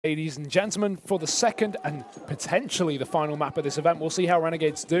Ladies and gentlemen, for the second and potentially the final map of this event, we'll see how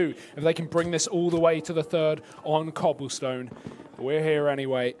Renegades do, if they can bring this all the way to the third on Cobblestone. But we're here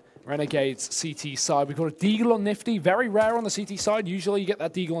anyway. Renegades CT side. We've got a Deagle on Nifty. Very rare on the CT side. Usually you get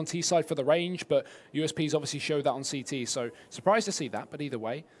that Deagle on T side for the range, but USPs obviously showed that on CT. So surprised to see that, but either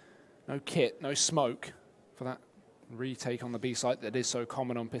way, no kit, no smoke for that retake on the B site that is so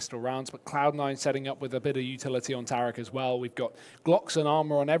common on pistol rounds. But Cloud9 setting up with a bit of utility on Tarek as well. We've got Glocks and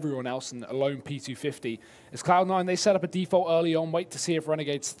armor on everyone else and a lone P250. As Cloud9, they set up a default early on. Wait to see if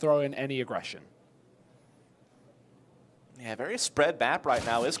Renegades throw in any aggression. Yeah, very spread map right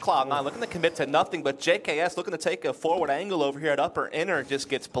now is Cloud9 looking to commit to nothing, but JKS looking to take a forward angle over here at upper inner, just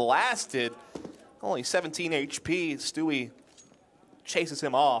gets blasted. Only 17 HP. Stewie chases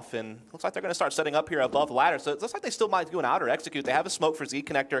him off, and looks like they're going to start setting up here above ladder. So it looks like they still might do an outer execute. They have a smoke for Z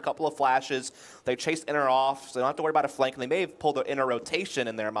connector, a couple of flashes. They chased inner off, so they don't have to worry about a flank. And they may have pulled the inner rotation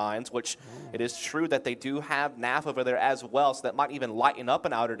in their minds, which it is true that they do have NAF over there as well, so that might even lighten up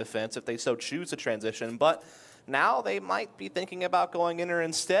an outer defense if they so choose to transition. But now they might be thinking about going inner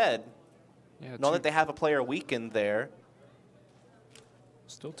instead. Yeah, knowing that they have a player weakened there.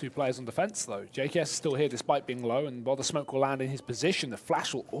 Still two players on defense, though. JKS is still here despite being low, and while the smoke will land in his position, the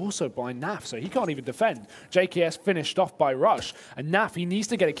flash will also blind Naf, so he can't even defend. JKS finished off by Rush, and Naf, he needs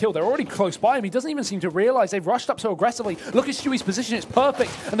to get a kill. They're already close by him. He doesn't even seem to realize they've rushed up so aggressively. Look at Stewie's position. It's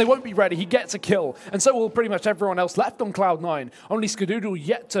perfect, and they won't be ready. He gets a kill, and so will pretty much everyone else left on Cloud9. Only Skadoodle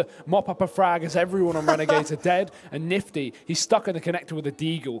yet to mop up a frag as everyone on Renegades are dead, and Nifty, he's stuck in the connector with a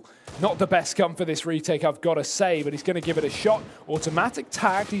Deagle. Not the best gun for this retake, I've got to say, but he's going to give it a shot. Automatic tagged.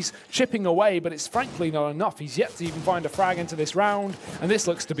 He's chipping away, but it's frankly not enough. He's yet to even find a frag into this round, and this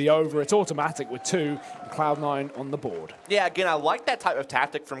looks to be over. It's automatic with 2, and Cloud9 on the board. Yeah, again, I like that type of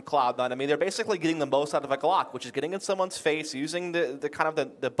tactic from Cloud9. I mean, they're basically getting the most out of a Glock, which is getting in someone's face, using the kind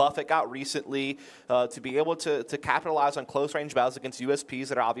of the buff it got recently to be able to capitalize on close-range battles against USPs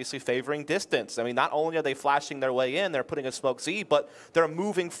that are obviously favoring distance. I mean, not only are they flashing their way in, they're putting a smoke Z, but they're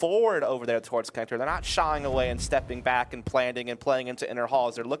moving forward over there towards connector. They're not shying away and stepping back and planting and playing into inner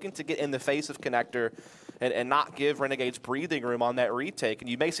halls. They're looking to get in the face of connector and not give Renegades breathing room on that retake. And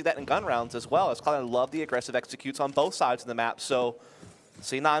you may see that in gun rounds as well, as Cloud9 love the aggressive executes on both sides of the map. So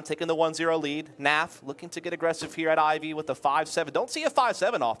C9 taking the 1-0 lead. Naf looking to get aggressive here at Ivy with the 5-7. Don't see a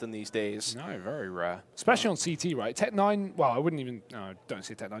 5-7 often these days. No, very rare. Especially on CT, right? Tech9, well, I wouldn't even, no, don't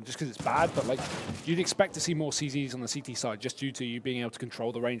see Tech9 just because it's bad, but like you'd expect to see more CZs on the CT side just due to you being able to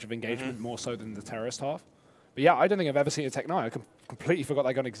control the range of engagement more so than the terrorist half. But yeah, I don't think I've ever seen a Tech9. I completely forgot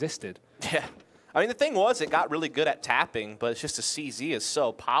that gun existed. Yeah. I mean, the thing was, it got really good at tapping, but it's just the CZ is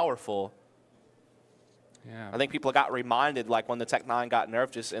so powerful. Yeah. I think people got reminded, like, when the Tech9 got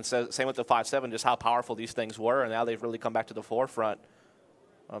nerfed, just, and so, same with the 5-7, just how powerful these things were, and now they've really come back to the forefront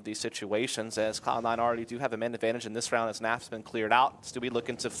of these situations, as Cloud9 already do have a man advantage in this round as NAF's been cleared out. Stewie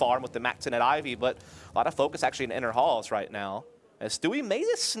looking to farm with the MAC-10 at Ivy, but a lot of focus actually in inner halls right now. As Stewie may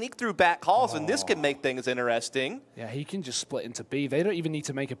just sneak through back halls, and this can make things interesting. Yeah, he can just split into B. They don't even need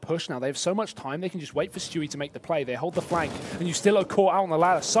to make a push now. They have so much time, they can just wait for Stewie to make the play. They hold the flank, and you still are caught out on the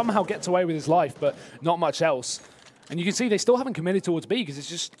ladder. Somehow gets away with his life, but not much else. And you can see they still haven't committed towards B because it's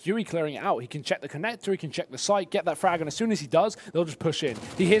just Stewie clearing it out. He can check the connector, he can check the site, get that frag, and as soon as he does, they'll just push in.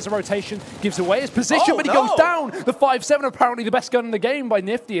 He hears a rotation, gives away his position, but he goes down. The 5-7, apparently the best gun in the game by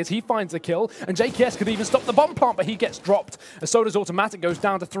Nifty as he finds the kill. And JKS could even stop the bomb plant, but he gets dropped. As Soda's automatic goes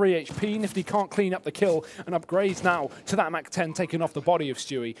down to 3 HP. Nifty can't clean up the kill and upgrades now to that MAC-10 taking off the body of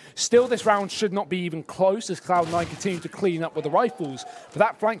Stewie. Still, this round should not be even close as Cloud9 continue to clean up with the rifles. But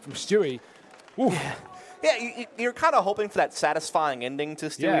that flank from Stewie, ooh. Yeah, you're kind of hoping for that satisfying ending to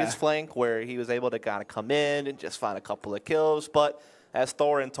Stewie's flank where he was able to kind of come in and just find a couple of kills. But as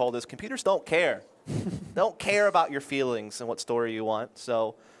Thorin told us, computers don't care. Don't care about your feelings and what story you want.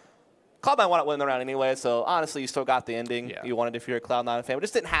 So Cloud9 wanted to win the round anyway, so honestly, you still got the ending you wanted if you're a Cloud9 fan. It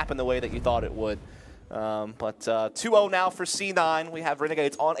just didn't happen the way that you thought it would. But 2-0 now for C9. We have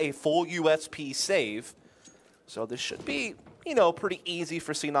Renegades on a full USP save. So this should be, you know, pretty easy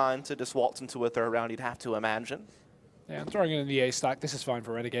for C9 to just waltz into a third round, you'd have to imagine. Yeah, I'm throwing it in the A stack. This is fine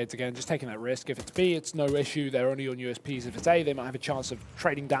for Renegades again, just taking that risk. If it's B, it's no issue. They're only on USPs. If it's A, they might have a chance of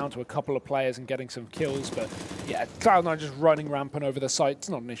trading down to a couple of players and getting some kills. But yeah, Cloud9 just running rampant over the site. It's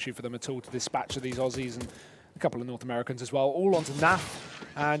not an issue for them at all to dispatch of these Aussies and a couple of North Americans as well. All onto Naf.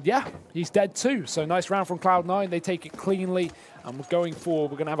 And yeah, he's dead too. So nice round from Cloud9. They take it cleanly. And we're going forward.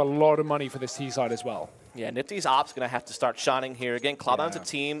 We're going to have a lot of money for this T side as well. Yeah, Nifty's ops going to have to start shining here. Again, Cloud9's a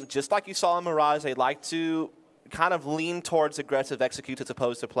team, just like you saw in Mirage, they like to kind of lean towards aggressive executes as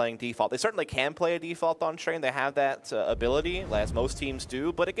opposed to playing default. They certainly can play a default on Train. They have that ability, as most teams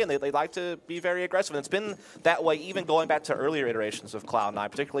do. But again, they like to be very aggressive. And it's been that way even going back to earlier iterations of Cloud9,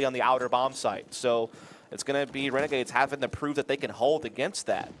 particularly on the outer bomb site. So it's going to be Renegades having to prove that they can hold against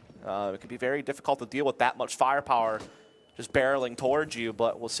that. It could be very difficult to deal with that much firepower just barreling towards you.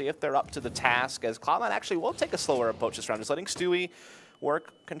 But we'll see if they're up to the task, as Cloud9 actually will take a slower approach this round, just letting Stewie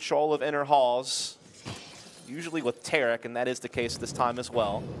work control of inner halls, usually with Tarek, and that is the case this time as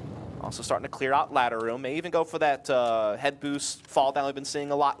well. Also starting to clear out ladder room. May even go for that head boost fall down we've been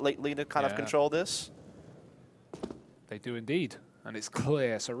seeing a lot lately to kind of control this. They do indeed. And it's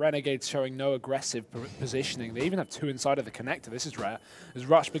clear. So Renegades showing no aggressive positioning. They even have two inside of the connector. This is rare. As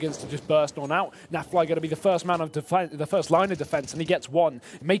Rush begins to just burst on out. Nafly going to be the first man of defense, the first line of defense, and he gets one.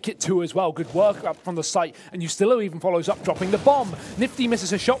 Make it two as well. Good work up from the site. And Ustillo even follows up, dropping the bomb. Nifty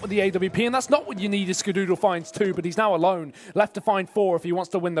misses a shot with the AWP, and that's not what you need as Skadoodle finds two, but he's now alone. Left to find four if he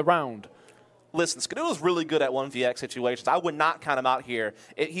wants to win the round. Listen, Skadoodle's really good at 1vx situations. I would not count him out here.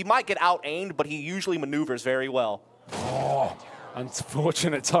 He might get out-aimed, but he usually maneuvers very well. Oh.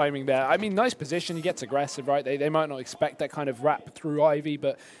 Unfortunate timing there. I mean, nice position. He gets aggressive, right? They might not expect that kind of wrap through Ivy,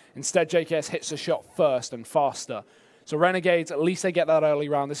 but instead JKS hits the shot first and faster. So Renegades, at least they get that early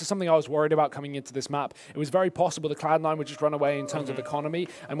round. This is something I was worried about coming into this map. It was very possible the Cloud9 would just run away in terms of economy.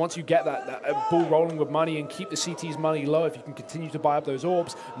 And once you get that ball rolling with money and keep the CT's money low, if you can continue to buy up those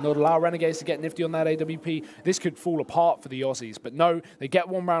orbs and not allow Renegades to get nifty on that AWP, this could fall apart for the Aussies. But no, they get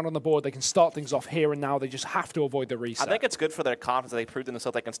one round on the board. They can start things off here and now. They just have to avoid the reset. I think it's good for their confidence that they proved in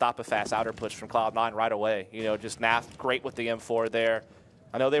themselves they can stop a fast outer push from Cloud9 right away. You know, just Naf, great with the M4 there.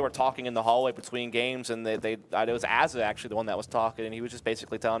 I know they were talking in the hallway between games, and it was Azza actually the one that was talking, and he was just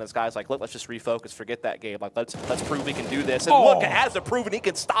basically telling his guys, like, look, let's just refocus, forget that game. Like, let's prove we can do this. And look, Azza proving he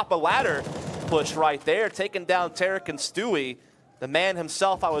can stop a ladder push right there, taking down Tarek and Stewie, the man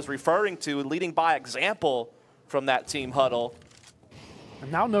himself I was referring to, leading by example from that team huddle.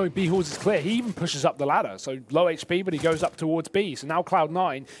 And now knowing B Halls is clear, he even pushes up the ladder. So low HP, but he goes up towards B. So now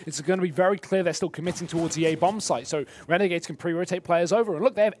Cloud9, it's going to be very clear they're still committing towards the A bomb site. So Renegades can pre-rotate players over. And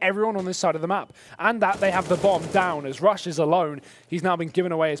look, they have everyone on this side of the map. And that they have the bomb down. As Rush is alone, he's now been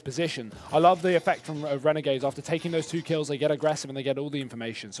given away his position. I love the effect from Renegades. After taking those two kills, they get aggressive and they get all the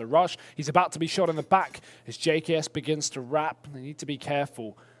information. So Rush, he's about to be shot in the back as JKS begins to wrap. They need to be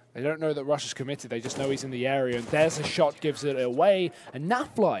careful. They don't know that Rush is committed, they just know he's in the area, and there's a shot, gives it away. And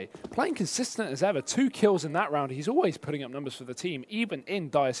Nafly, playing consistent as ever, 2 kills in that round. He's always putting up numbers for the team, even in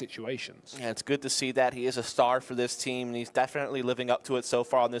dire situations. Yeah, it's good to see that. He is a star for this team, and he's definitely living up to it so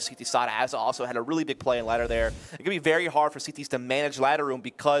far on this CT side. Azza also had a really big play in ladder there. It can be very hard for CTs to manage ladder room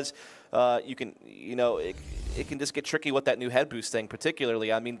because it can just get tricky with that new head boost thing,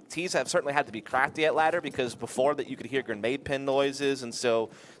 particularly. I mean, Ts have certainly had to be crafty at ladder because before that you could hear grenade pin noises, and so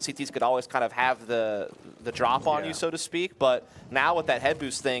CTs could always kind of have the drop on you, so to speak. But now with that head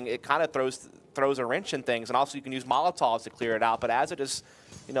boost thing, it kind of throws a wrench in things, and also you can use Molotovs to clear it out. But as it just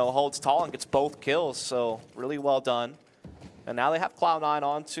holds tall and gets both kills, so really well done. And now they have Cloud9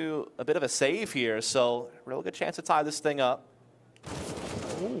 onto a bit of a save here, so real good chance to tie this thing up.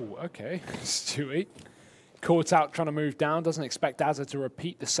 Oh, okay. Stewie. Caught out trying to move down, doesn't expect Azza to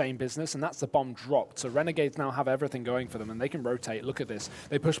repeat the same business, and that's the bomb dropped. So Renegades now have everything going for them, and they can rotate. Look at this.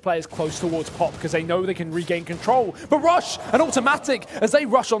 They push players close towards Pop because they know they can regain control. But Rush, an automatic, as they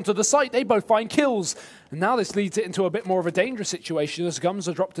rush onto the site, they both find kills. And now this leads it into a bit more of a dangerous situation as guns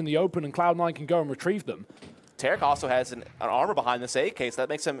are dropped in the open and Cloud9 can go and retrieve them. Tarek also has an armor behind this AK, so that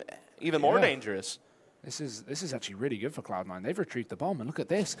makes him even more dangerous. This is actually really good for Cloud9. They've retrieved the bomb, and look at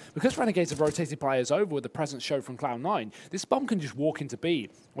this. Because Renegades have rotated players over with the presence show from Cloud9, this bomb can just walk into B.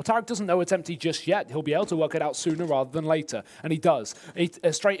 Well, Tarek doesn't know it's empty just yet. He'll be able to work it out sooner rather than later, and he does.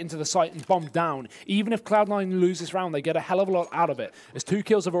 Straight into the site and bomb down. Even if Cloud9 lose this round, they get a hell of a lot out of it. As 2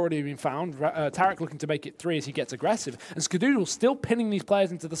 kills have already been found, Tarek looking to make it 3 as he gets aggressive, and Skadoodle still pinning these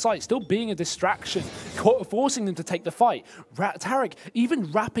players into the site, still being a distraction, forcing them to take the fight. Tarek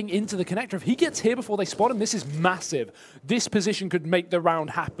even wrapping into the connector. If he gets here before they spot him, this is massive. This position could make the round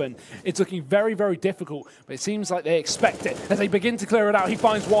happen. It's looking very, very difficult, but it seems like they expect it. As they begin to clear it out, he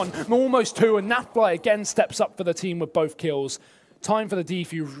finds 1, almost 2, and Nafly again steps up for the team with both kills. Time for the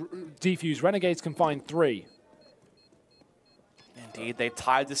defuse. Renegades can find 3. Indeed, they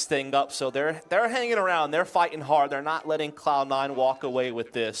tied this thing up, so they're hanging around. They're fighting hard. They're not letting Cloud9 walk away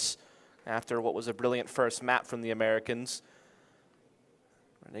with this after what was a brilliant first map from the Americans.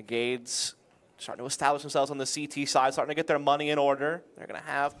 Renegades starting to establish themselves on the CT side, starting to get their money in order. They're going to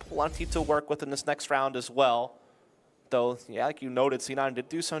have plenty to work with in this next round as well. though, yeah, like you noted, C9 did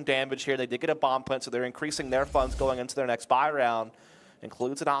do some damage here. They did get a bomb plant, so they're increasing their funds going into their next buy round.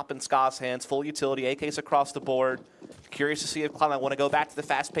 Includes an op in Ska's hands, full utility, AKs across the board. Curious to see if Cloud9 want to go back to the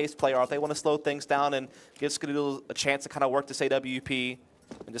fast-paced play, or if they want to slow things down and give Skadoodle a chance to kind of work this AWP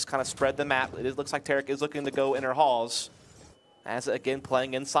and just kind of spread the map. It looks like Tarek is looking to go inner halls. As, again,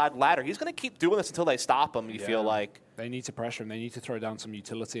 playing inside ladder. He's going to keep doing this until they stop him, you feel like. They need to pressure him. They need to throw down some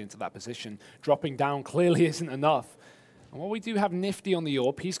utility into that position. Dropping down clearly isn't enough. And while we do have Nifty on the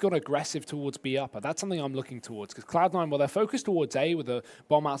AWP, he's gone aggressive towards B upper. That's something I'm looking towards. Because Cloud9, while they're focused towards A with a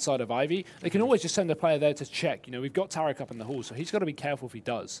bomb outside of Ivy, they can always just send a player there to check. You know, we've got Tarek up in the hall, so he's got to be careful if he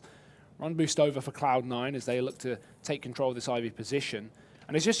does. Run boost over for Cloud9 as they look to take control of this Ivy position.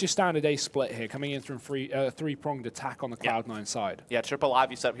 And it's just your standard A split here, coming in from three-pronged attack on the Cloud9 side. Yeah, triple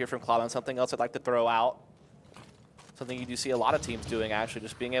Ivy setup here from Cloud9. Something else I'd like to throw out. Something you do see a lot of teams doing, actually,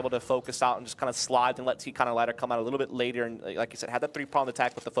 just being able to focus out and just kind of slide and let T kind of ladder come out a little bit later. And like you said, had that three-pronged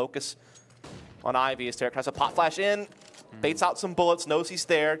attack with the focus on Ivy. As Tarek tries to pot flash in, baits out some bullets, knows he's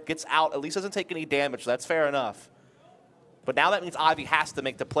there, gets out, at least doesn't take any damage, so that's fair enough. But now that means Ivy has to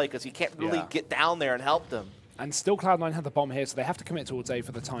make the play because he can't really get down there and help them. And still Cloud9 had the bomb here, so they have to commit towards A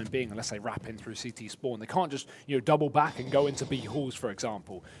for the time being, unless they wrap in through CT spawn. They can't just, you know, double back and go into B halls, for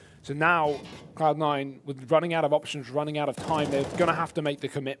example. So now, Cloud9, with running out of options, running out of time, they're going to have to make the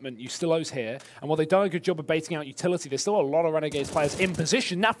commitment. Ustilo's here, and while they've done a good job of baiting out utility, there's still a lot of Renegades players in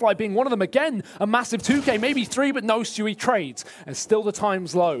position. Nafly being one of them again, a massive 2K, maybe 3, but no Stewie trades. And still the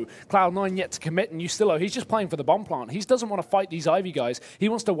time's low. Cloud9 yet to commit, and Ustilo, he's just playing for the bomb plant. He doesn't want to fight these Ivy guys. He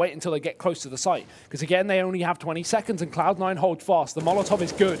wants to wait until they get close to the site. Because again, they only have 20 seconds, and Cloud9 hold fast. The Molotov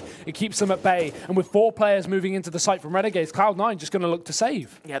is good. It keeps them at bay. And with 4 players moving into the site from Renegades, Cloud9 just going to look to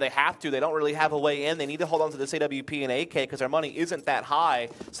save. Yeah, they have to. They don't really have a way in. They need to hold on to this AWP and AK because their money isn't that high.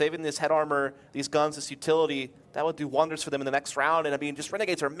 Saving this head armor, these guns, this utility, that would do wonders for them in the next round. And I mean, just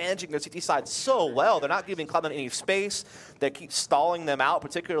Renegades are managing their CT side so well. They're not giving Cloud9 any space. They keep stalling them out,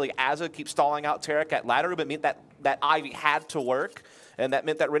 particularly Azza keeps stalling out Tarek at ladder, but meant that Ivy had to work. And that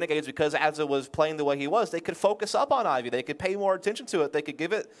meant that Renegades, because Azza was playing the way he was, they could focus up on Ivy. They could pay more attention to it. They could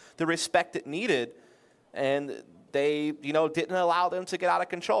give it the respect it needed. And they, you know, didn't allow them to get out of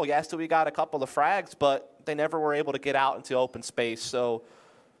control. Yes, we got a couple of frags, but they never were able to get out into open space. So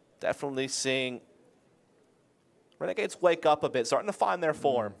definitely seeing Renegades wake up a bit, starting to find their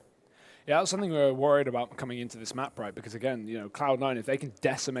form. Yeah, that's something we were worried about coming into this map, right? Because again, you know, Cloud9, if they can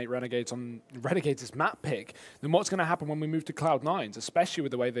decimate Renegades on Renegades' map pick, then what's going to happen when we move to Cloud9's, especially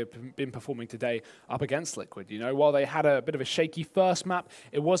with the way they've been performing today up against Liquid? You know, while they had a bit of a shaky first map,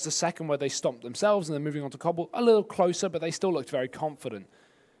 it was the second where they stomped themselves and then moving on to Cobble a little closer, but they still looked very confident.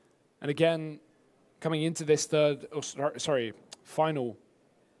 And again, coming into this final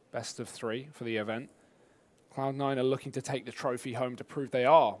best of 3 for the event, Cloud9 are looking to take the trophy home to prove they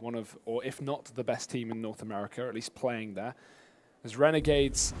are one of, or if not the best team in North America, at least playing there. As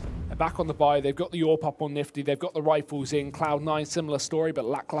Renegades are back on the buy, they've got the AWP up on Nifty, they've got the rifles in. Cloud9, similar story, but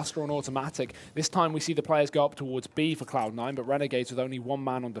lackluster on automatic. This time we see the players go up towards B for Cloud9, but Renegades with only 1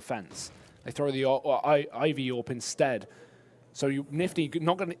 man on defense. They throw the Ivy AWP instead. So Nifty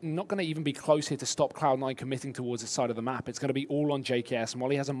not going to even be close here to stop Cloud9 committing towards this side of the map. It's going to be all on JKS, and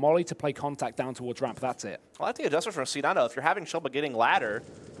while he has a molly to play contact down towards ramp, that's it. Well, I think adjustment from C9, if you're having trouble getting ladder,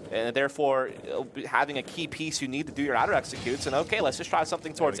 and therefore having a key piece you need to do your ladder executes, and okay, let's just try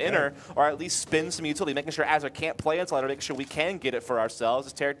something towards inner, or at least spin some utility, making sure Azza can't play into ladder, making sure we can get it for ourselves.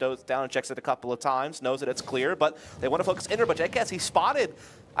 As Tarek goes down and checks it a couple of times, knows that it's clear, but they want to focus inner, but JKS, he spotted,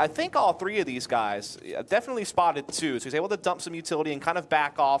 I think all 3 of these guys, definitely spotted 2, so he's able to dump some utility and kind of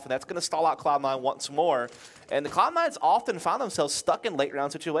back off, and that's going to stall out Cloud9 once more. And the Cloud9's often found themselves stuck in late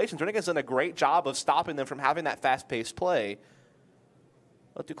round situations. Renegades done a great job of stopping them from having that fast-paced play.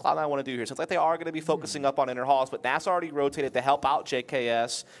 What do Cloud9 want to do here? Sounds like they are going to be focusing up on inner halls, but Nas already rotated to help out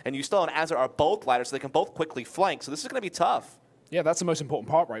JKS, and Ustilo and Azza are both ladders, so they can both quickly flank, so this is going to be tough. Yeah, that's the most important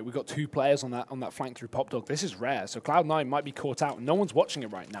part, right? We've got 2 players on that flank through Pop Dog. This is rare, so Cloud9 might be caught out, and no one's watching it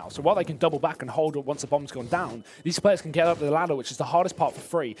right now. So while they can double back and hold it once the bomb's gone down, these players can get up the ladder, which is the hardest part for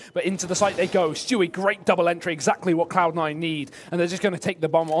free. But into the site they go. Stewie, great double entry, exactly what Cloud9 need, and they're just going to take the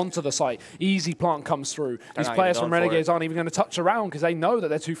bomb onto the site. Easy plant comes through. These players from Renegades aren't even going to touch around because they know that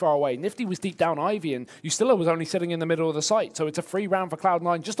they're too far away. Nifty was deep down Ivy, and Ustilo was only sitting in the middle of the site. So it's a free round for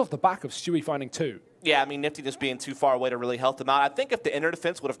Cloud9 just off the back of Stewie finding 2. Yeah, I mean, Nifty just being too far away to really help them out. I think if the inner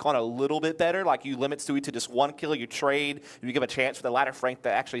defense would have gone a little bit better, like you limit Stewie to just 1 kill, you trade, you give a chance for the ladder Frank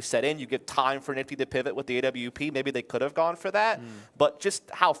to actually set in, you give time for Nifty to pivot with the AWP, maybe they could have gone for that. But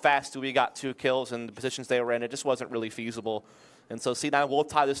just how fast Stewie got 2 kills and the positions they were in, it just wasn't really feasible. And so C9 will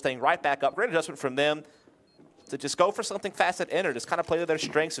tie this thing right back up. Great adjustment from them. to just go for something fast at enter, just kind of play to their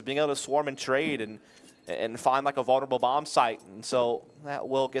strengths of being able to swarm and trade and find like a vulnerable bomb site. And so that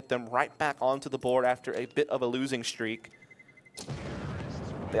will get them right back onto the board after a bit of a losing streak.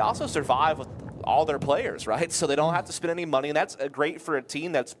 They also survive with all their players, right? So they don't have to spend any money, and that's great for a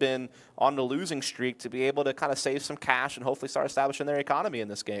team that's been on the losing streak to be able to kind of save some cash and hopefully start establishing their economy in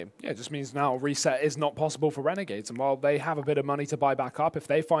this game. Yeah, it just means now reset is not possible for Renegades, and while they have a bit of money to buy back up, if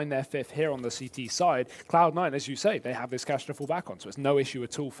they find their fifth here on the CT side, Cloud9, as you say, they have this cash to fall back on, so it's no issue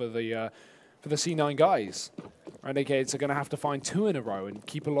at all for the C9 guys. Renegades are going to have to find 2 in a row and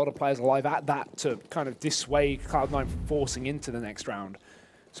keep a lot of players alive at that to kind of dissuade Cloud9 from forcing into the next round.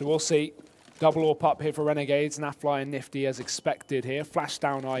 So we'll see. Double AWP up here for Renegades. Nafly and Nifty as expected here. Flash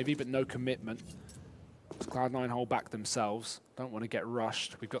down Ivy, but no commitment. Cloud9 hold back themselves. Don't want to get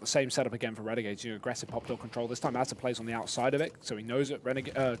rushed. We've got the same setup again for Renegades. You know, aggressive pop door control. This time Azza plays on the outside of it, so he knows that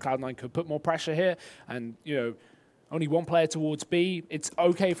Cloud9 could put more pressure here. And, you know, only one player towards B. It's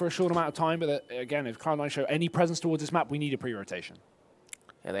okay for a short amount of time, but again, if Cloud9 show any presence towards this map, we need a pre-rotation.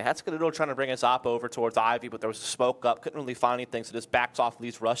 Yeah, they had Skadoodle trying to bring his op over towards Ivy, but there was a smoke up. Couldn't really find anything, so just backs off,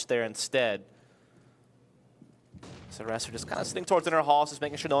 leaves Rush there instead. So the rest are just kind of sitting towards inner halls, just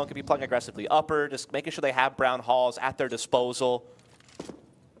making sure no one can be playing aggressively upper, just making sure they have brown halls at their disposal.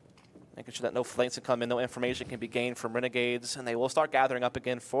 Making sure that no flanks can come in, no information can be gained from Renegades, and they will start gathering up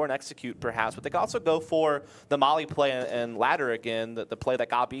again for an execute perhaps. But they can also go for the Molly play and ladder again, the play that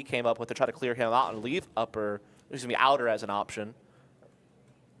Gabi came up with to try to clear him out and leave upper, excuse me, outer as an option.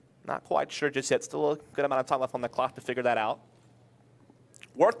 Not quite sure just yet. Still a good amount of time left on the clock to figure that out.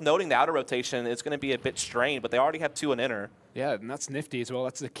 Worth noting, the outer rotation is going to be a bit strained, but they already have 2 in inner. Yeah, and that's nifty as well.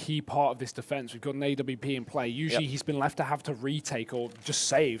 That's the key part of this defense. We've got an AWP in play. Usually he's been left to have to retake or just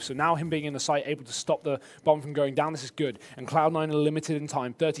save. So now him being in the site, able to stop the bomb from going down, this is good. And Cloud9 are limited in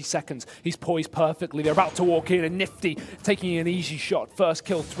time, 30 seconds. He's poised perfectly. They're about to walk in, and Nifty taking an easy shot. First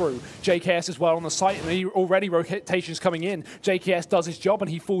kill through. JKS as well on the site, and already rotations coming in. JKS does his job,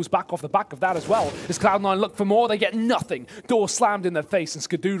 and he falls back off the back of that as well. As Cloud9 look for more, they get nothing. Door slammed in their face, and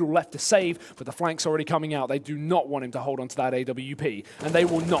Skadoodle left to save, but the flank's already coming out. They do not want him to hold on to that AWP, and they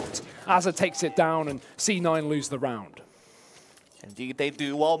will not. Azza takes it down, and C9 lose the round. Indeed, they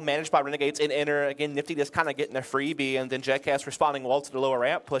do. Well managed by Renegades in inner. Again, Nifty just kind of getting a freebie, and then JKS responding well to the lower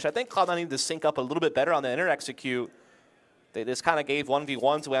ramp push. I think Cloud9 needed to sync up a little bit better on the inner execute. They just kind of gave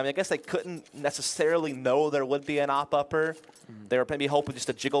 1v1s away. I mean, I guess they couldn't necessarily know there would be an op upper. They were maybe hoping just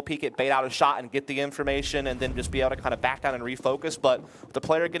to jiggle peek it, bait out a shot, and get the information, and then just be able to kind of back down and refocus. But with the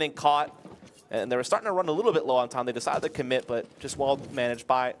player getting caught, and they were starting to run a little bit low on time, they decided to commit, but just well managed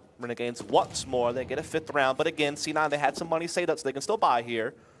by Renegades once more. They get a 5th round, but again, C9, they had some money saved up, so they can still buy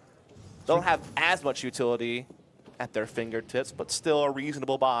here. Don't have as much utility at their fingertips, but still a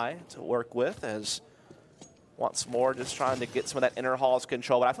reasonable buy to work with, as once more just trying to get some of that inner halls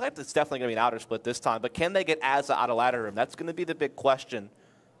control. But I feel like it's definitely going to be an outer split this time. But can they get Azza out of ladder room? That's going to be the big question,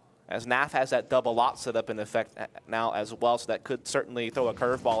 as Naf has that double lot set up in effect now as well, so that could certainly throw a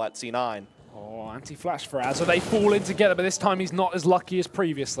curveball at C9. Oh, anti-flash for Azza. They fall in together, but this time he's not as lucky as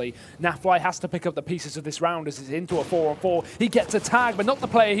previously. Nafly has to pick up the pieces of this round as he's into a 4-on-4. He gets a tag, but not the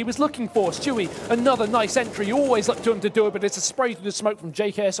player he was looking for. Stewie, another nice entry. You always look to him to do it, but it's a spray through the smoke from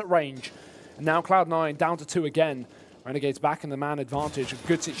JKS at range. And now Cloud9 down to 2 again. Renegades back in the man advantage. A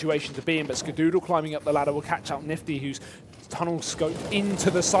good situation to be in, but Skadoodle climbing up the ladder will catch out Nifty, who's tunnel scope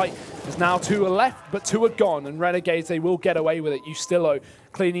into the site. There's now 2 are left, but 2 are gone, and Renegades, they will get away with it. Ustillo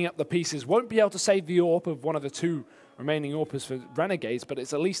cleaning up the pieces. Won't be able to save the AWP of one of the 2 remaining AWPers for Renegades, but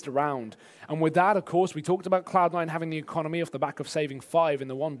it's at least a round. And with that, of course, we talked about Cloud9 having the economy off the back of saving 5 in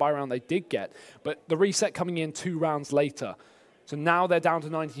the 1 buy round they did get, but the reset coming in 2 rounds later. So now they're down to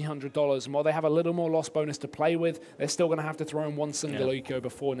 $1,900, and while they have a little more loss bonus to play with, they're still going to have to throw in 1 single eco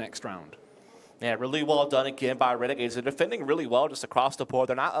before next round. Yeah, really well done again by Renegades. They're defending really well just across the board.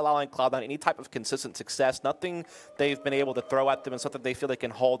 They're not allowing Cloud9 any type of consistent success. Nothing they've been able to throw at them is something they feel they can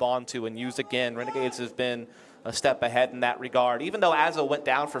hold on to and use again. Renegades has been a step ahead in that regard. Even though Azza went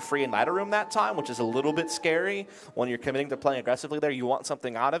down for free in ladder room that time, which is a little bit scary when you're committing to playing aggressively there, you want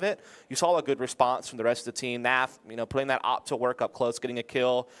something out of it. You saw a good response from the rest of the team. Naf, you know, putting that op to work up close, getting a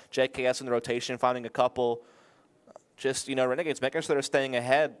kill. JKS in the rotation, finding a couple. Just, you know, Renegades making sure they're staying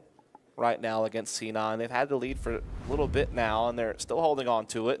ahead right now against C9. They've had the lead for a little bit now, and they're still holding on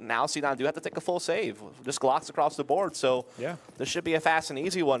to it. And now C9 do have to take a full save. Just Glocks across the board, so yeah, this should be a fast and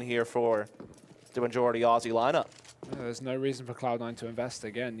easy one here for the majority Aussie lineup. Yeah, there's no reason for Cloud9 to invest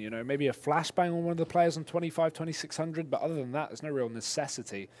again. You know, maybe a flashbang on one of the players on 25, 2600, but other than that, there's no real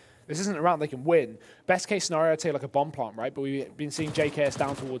necessity. This isn't a round they can win. Best case scenario, I'd say like a bomb plant, right? But we've been seeing JKS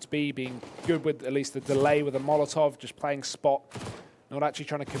down towards B, being good with at least the delay with a Molotov, just playing spot, not actually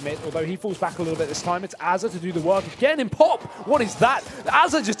trying to commit. Although he falls back a little bit this time. It's Azza to do the work again in pop. What is that?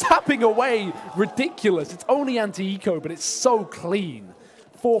 Azza just tapping away. Ridiculous. It's only anti-eco, but it's so clean.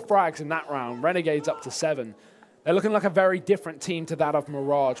 4 frags in that round. Renegades up to 7. They're looking like a very different team to that of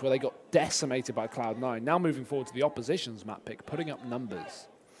Mirage, where they got decimated by Cloud9. Now moving forward to the opposition's map pick, putting up numbers.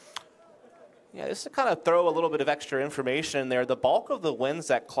 Yeah, just to kind of throw a little bit of extra information in there, the bulk of the wins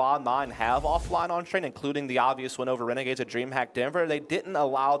that Cloud9 have offline on train, including the obvious win over Renegades at DreamHack Denver, they didn't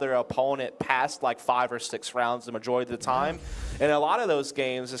allow their opponent past like 5 or 6 rounds the majority of the time. And a lot of those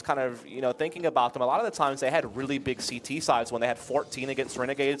games is kind of, you know, thinking about them, a lot of the times they had really big CT sides when they had 14 against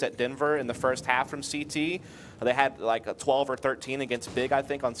Renegades at Denver in the first half from CT. They had like a 12 or 13 against Big, I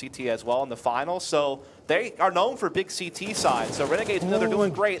think, on CT as well in the final. So they are known for big CT sides. So Renegades, you know, they're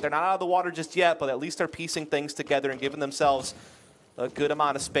doing great. They're not out of the water just yet, but at least they're piecing things together and giving themselves a good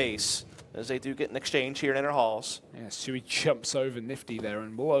amount of space as they do get an exchange here in Inner Halls. Yeah, Sui jumps over Nifty there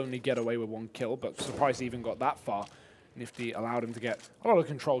and will only get away with 1 kill, but surprised he even got that far. Nifty allowed him to get a lot of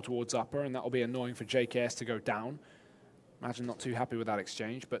control towards upper, and that will be annoying for JKS to go down. Imagine not too happy with that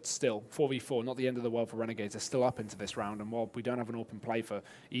exchange, but still, 4v4, not the end of the world for Renegades. They're still up into this round, and while we don't have an open play for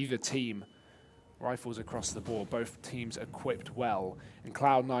either team, rifles across the board, both teams equipped well. And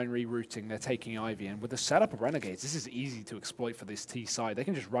Cloud9 rerouting, they're taking Ivy. And with the setup of Renegades, this is easy to exploit for this T side. They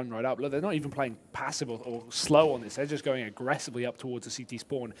can just run right up. Look, they're not even playing passive or slow on this. They're just going aggressively up towards the CT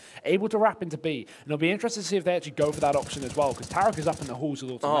spawn, able to wrap into B. And it'll be interesting to see if they actually go for that option as well, because Tarek is up in the halls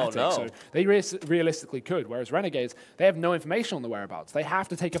with automatic, so they realistically could. Whereas Renegades, they have no information on the whereabouts. They have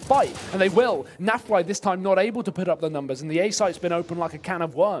to take a fight, and they will. Nafly this time not able to put up the numbers, and the A site's been open like a can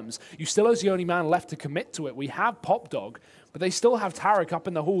of worms. Ustilo's the only man left to commit to it. We have Pop Dog, but they still have Tarek up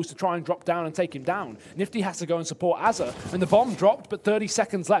in the halls to try and drop down and take him down. Nifty has to go and support Azza, and the bomb dropped, but 30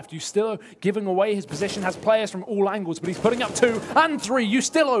 seconds left. Ustilo giving away his position, has players from all angles, but he's putting up 2 and 3.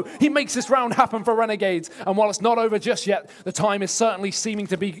 Ustilo, he makes this round happen for Renegades, and while it's not over just yet, the time is certainly seeming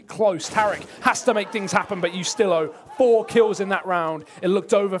to be close. Tarek has to make things happen, but Ustilo, 4 kills in that round. It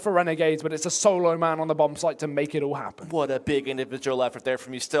looked over for Renegades, but it's a solo man on the bomb site to make it all happen. What a big individual effort there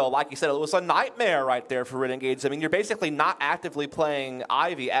from Ustilo. Like you said, it was a nightmare right there for Renegades. I mean, you're basically not actively playing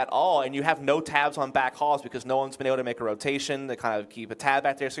Ivy at all, and you have no tabs on back halls because no one's been able to make a rotation to kind of keep a tab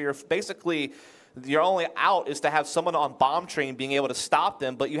back there. So you're basically, your only out is to have someone on bomb train being able to stop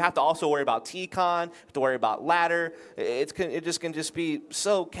them, but you have to also worry about T-Con, you have to worry about ladder. It just can be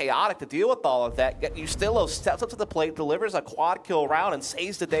so chaotic to deal with all of that. Yet Ustilo steps up to the plate, delivers a quad kill round, and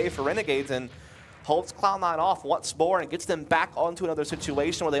saves the day for Renegades, and holds Cloud9 off once more and gets them back onto another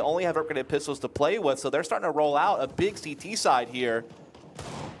situation where they only have upgraded pistols to play with. So they're starting to roll out a big CT side here.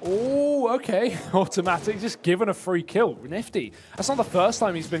 Oh, okay. Automatic, just given a free kill. Nifty. That's not the first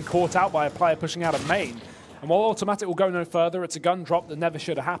time he's been caught out by a player pushing out of main. And while Automatic will go no further, it's a gun drop that never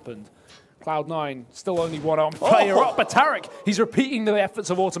should have happened. Cloud9 still only one armed player up, but Tarek, he's repeating the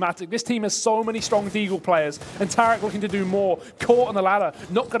efforts of Automatic. This team has so many strong Deagle players, and Tarek looking to do more. Caught on the ladder,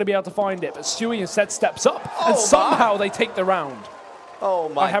 not going to be able to find it, but Stewie instead steps up, and somehow they take the round. Oh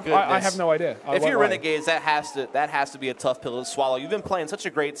my goodness! I have no idea. If you're Renegades, that has to be a tough pill to swallow. You've been playing such a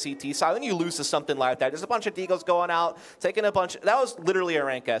great CT side, then you lose to something like that. There's a bunch of Deagles going out, taking a bunch. That was literally a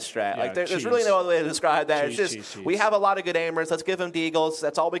rank S strat. Yeah, like there's really no other way to describe that. It's just we have a lot of good aimers. Let's give them Deagles.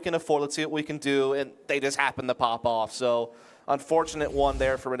 That's all we can afford. Let's see what we can do, and they just happen to pop off. So unfortunate one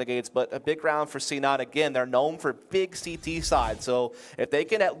there for Renegades, but a big round for C9. Again, they're known for big CT side. So if they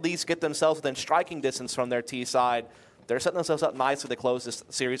can at least get themselves within striking distance from their T side, they're setting themselves up nicely to close this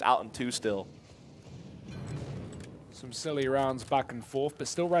series out in 2 still. Some silly rounds back and forth, but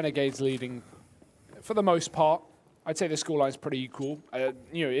still Renegades leading for the most part. I'd say the scoreline's pretty equal.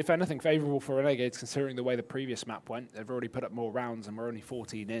 You know, if anything, favorable for Renegades considering the way the previous map went. They've already put up more rounds and we're only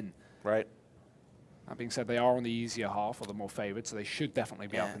 14 in. Right. That being said, they are on the easier half or the more favored, so they should definitely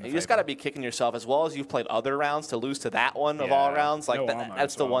be up in the You just got to be kicking yourself as well as you've played other rounds to lose to that one of all rounds. Like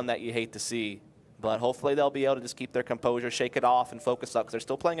that's the one that you hate to see. But hopefully they'll be able to just keep their composure, shake it off, and focus up because they're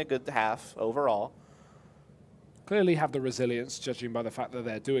still playing a good half overall. Clearly have the resilience, judging by the fact that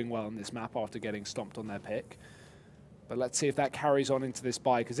they're doing well on this map after getting stomped on their pick. But let's see if that carries on into this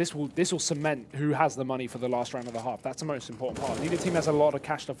buy, because this will cement who has the money for the last round of the half. That's the most important part. Neither team has a lot of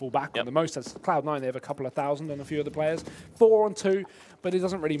cash to fall back on. The most has Cloud9. They have a couple of thousand on a few of the players. 4 on 2, but it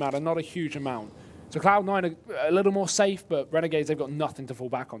doesn't really matter. Not a huge amount. So Cloud9 are a little more safe, but Renegades, they've got nothing to fall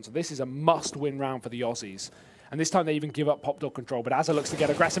back on. So this is a must-win round for the Aussies. And this time they even give up pop dog control. But Azza looks to get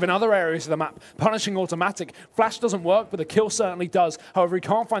aggressive in other areas of the map, punishing automatic. Flash doesn't work, but the kill certainly does. However, he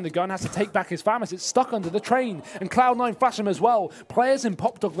can't find the gun, has to take back his fam as it's stuck under the train. And Cloud9 flash him as well. Players in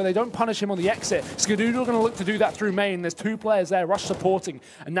pop dog, but they don't punish him on the exit. Skadoodle going to look to do that through main. There's 2 players there, Rush supporting,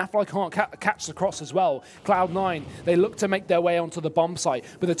 and Nafly can't catch the cross as well. Cloud9, they look to make their way onto the bomb site,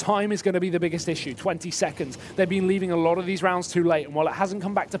 but the time is going to be the biggest issue, 20 seconds. They've been leaving a lot of these rounds too late, and while it hasn't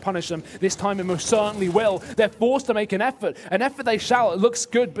come back to punish them, this time it most certainly will. They're forced to make an effort they shall. It looks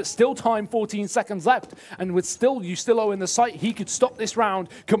good, but still time, 14 seconds left, and with still Ustillo in the site, he could stop this round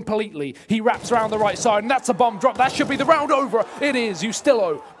completely. He wraps around the right side, and that's a bomb drop. That should be the round over. It is.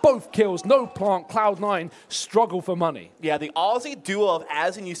 Ustillo, both kills, no plant. Cloud9 struggle for money. Yeah, the Aussie duo of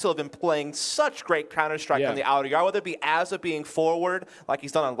Az and Ustillo have been playing such great Counter-Strike on the outer yard, whether it be Azza being forward, like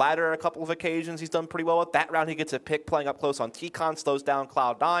he's done on ladder a couple of occasions, he's done pretty well with. That round he gets a pick playing up close on T-Con, slows down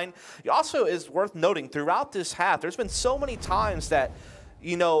Cloud9. It also is worth noting, throughout this half, there's been so many times that,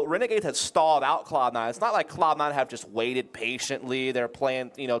 you know, Renegades has stalled out Cloud9. It's not like Cloud9 have just waited patiently. They're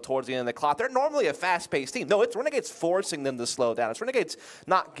playing, you know, towards the end of the clock. They're normally a fast-paced team. No, it's Renegades forcing them to slow down. It's Renegades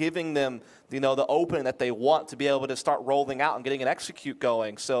not giving them, you know, the opening that they want to be able to start rolling out and getting an execute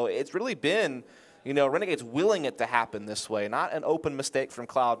going. So it's really been, you know, Renegades willing it to happen this way, not an open mistake from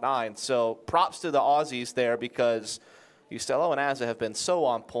Cloud9. So props to the Aussies there, because Ustillo and Azza have been so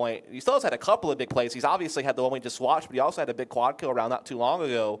on point. Ustillo's had a couple of big plays. He's obviously had the one we just watched, but he also had a big quad kill round not too long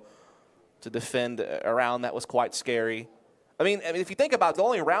ago to defend a round that was quite scary. I mean, if you think about it, the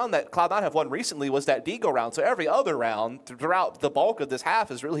only round that Cloud9 have won recently was that Deagle round. So every other round throughout the bulk of this half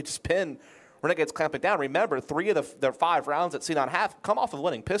has really just been Renegades clamping down. Remember, 3 of their 5 rounds at Xenon half come off of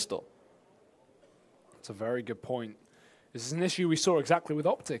winning pistol. That's a very good point. This is an issue we saw exactly with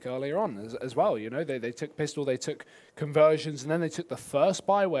Optic earlier on as well. You know, they took pistol, they took conversions, and then they took the first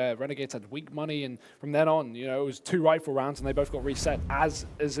buy where Renegades had weak money, and from then on, you know, it was 2 rifle rounds and they both got reset, as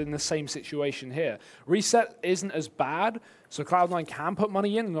is in the same situation here. Reset isn't as bad, so Cloud9 can put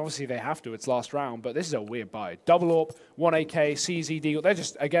money in, and obviously they have to, it's last round, but this is a weird buy. Double AWP, 1 AK, CZ, Deagle, they're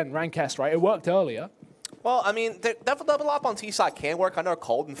just, again, rank S, right? It worked earlier. Well, I mean, double up on T-side can work. I know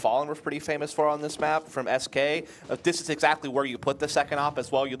Cold and Fallen were pretty famous for on this map from SK. This is exactly where you put the second op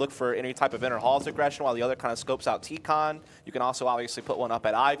as well. You look for any type of inner halls aggression while the other kind of scopes out T-Con. You can also obviously put one up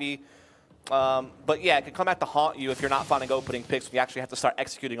at Ivy. But yeah, it can come back to haunt you if you're not finding opening picks when you actually have to start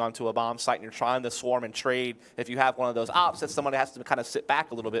executing onto a bomb site and you're trying to swarm and trade. If you have one of those ops, that somebody has to kind of sit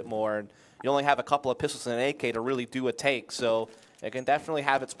back a little bit more. And you only have a couple of pistols and an AK to really do a take. So it can definitely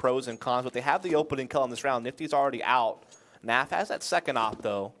have its pros and cons, but they have the opening kill in this round. Nifty's already out. Naf has that second op,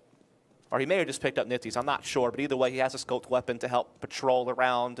 though. Or he may have just picked up Nifty's, I'm not sure. But either way, he has a scoped weapon to help patrol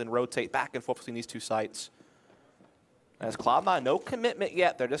around and rotate back and forth between these 2 sites. As Cloud9, no commitment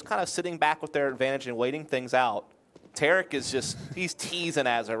yet. They're just kind of sitting back with their advantage and waiting things out. Tarek is just, he's teasing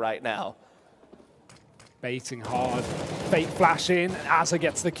Azza right now. Baiting hard, fake flash in, and Azza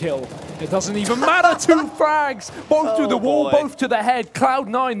gets the kill. It doesn't even matter, 2 frags, both through the wall, both to the head.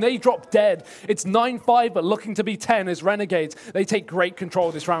 Cloud9, they drop dead. It's 9-5, but looking to be 10 as Renegades. They take great control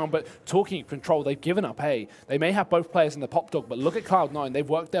of this round, but talking of control, they've given up A. They may have both players in the pop dog, but look at Cloud9, they've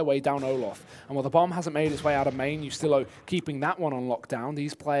worked their way down Olaf. And while the bomb hasn't made its way out of main, Ustillo keeping that one on lockdown,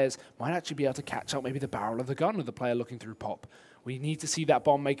 these players might actually be able to catch up maybe the barrel of the gun of the player looking through pop. We need to see that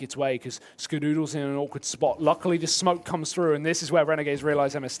bomb make its way because Skadoodle's in an awkward spot. Luckily, the smoke comes through, and this is where Renegades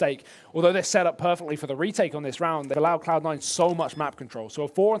realize their mistake. Although they're set up perfectly for the retake on this round, they've allowed Cloud9 so much map control. So a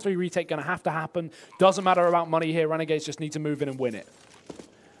 4-on-3 retake going to have to happen. Doesn't matter about money here. Renegades just need to move in and win it.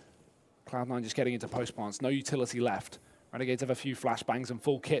 Cloud9 just getting into post plants. No utility left. Renegades have a few flashbangs and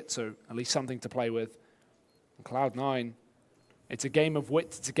full kit, so at least something to play with. And Cloud9, it's a game of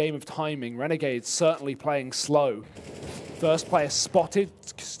wit, it's a game of timing. Renegades certainly playing slow. First player spotted,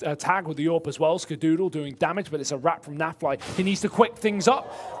 tag with the AWP as well. Skadoodle doing damage, but it's a wrap from Nafly. He needs to quick things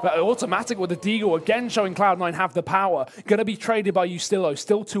up. But automatic with the Deagle, again showing Cloud9 have the power. Gonna be traded by Ustillo,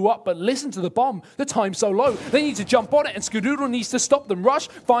 still 2 up, but listen to the bomb. The time's so low. They need to jump on it, and Skadoodle needs to stop them. Rush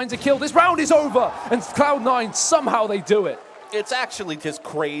finds a kill. This round is over, and Cloud9, somehow they do it. It's actually just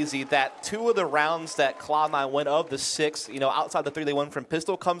crazy that 2 of the rounds that Cloud9 win of the 6, you know, outside the 3 they won from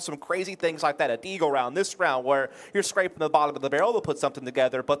pistol, comes from crazy things like that. A Deagle round, this round, where you're scraping the bottom of the barrel to put something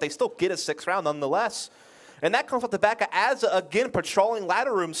together, but they still get a 6th round nonetheless. And that comes off the back of Azza, again, patrolling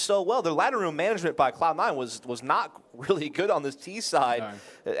ladder rooms so well. The ladder room management by Cloud9 was not really good on this T side.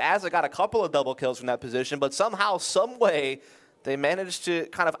 No. Azza got a couple of double kills from that position, but somehow, some way, they managed to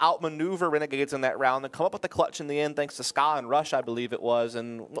kind of outmaneuver Renegades in that round and come up with the clutch in the end, thanks to Ska and Rush, I believe it was.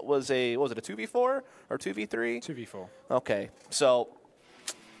 And what was it a 2v4 or 2v3? 2v4. Okay, so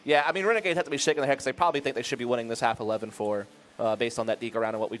Yeah, I mean, Renegades have to be shaking their head because they probably think they should be winning this half 11-4 based on that Deke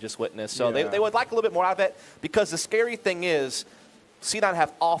round and what we just witnessed. So they would like a little bit more out of it, because the scary thing is C9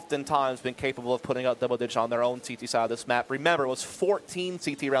 have oftentimes been capable of putting out double digits on their own CT side of this map. Remember, it was 14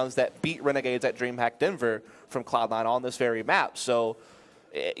 CT rounds that beat Renegades at DreamHack Denver from Cloud9 on this very map. So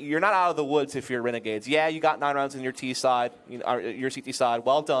you're not out of the woods if you're Renegades. Yeah, you got 9 rounds in your T side, your CT side.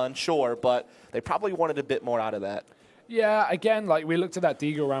 Well done, sure, but they probably wanted a bit more out of that. Yeah, again, like we looked at that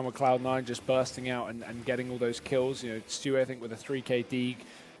Deagle round with Cloud9 just bursting out and getting all those kills. Stu, I think, with a 3K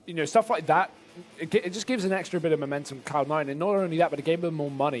Deagle. Stuff like that. It just gives an extra bit of momentum to Cloud9, and not only that, but it gave them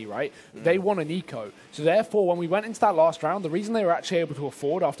more money, right? They won an eco. So therefore, when we went into that last round, the reason they were actually able to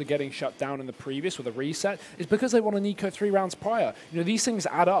afford after getting shut down in the previous with a reset is because they won an eco 3 rounds prior. These things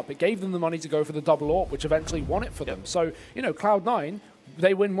add up. It gave them the money to go for the double AWP, which eventually won it for them. So, Cloud9,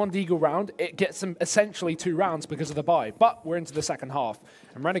 they win one Deagle round. It gets them essentially 2 rounds because of the buy. But we're into the second half.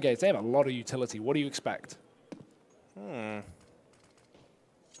 And Renegades, they have a lot of utility. What do you expect?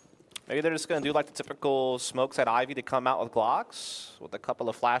 Maybe they're just going to do like the typical smokes at Ivy to come out with Glocks with a couple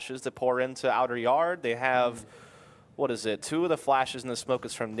of flashes to pour into outer yard. They have, what is it, 2 of the flashes in the smoke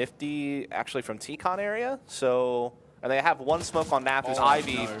is from Nifty, actually from T-Con area. So, and they have 1 smoke on Nap, who's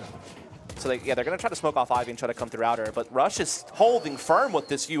Ivy. No. So they're going to try to smoke off Ivy and try to come through outer. But Rush is holding firm with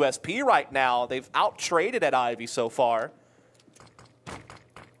this USP right now. They've out-traded at Ivy so far.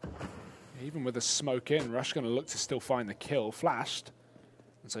 Even with a smoke in, Rush going to look to still find the kill. Flashed.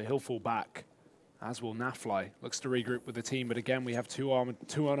 And so he'll fall back, as will Nafly. Looks to regroup with the team, but again, we have 2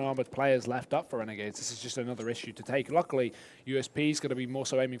 unarmored players left up for Renegades. This is just another issue to take. Luckily, USP is going to be more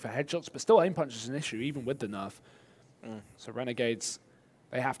so aiming for headshots, but still aim punch is an issue, even with the nerf. So Renegades,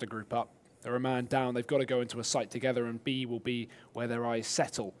 they have to group up. They're a man down. They've got to go into a site together, and B will be where their eyes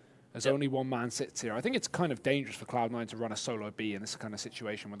settle. As only one man sits here. I think it's kind of dangerous for Cloud9 to run a solo B in this kind of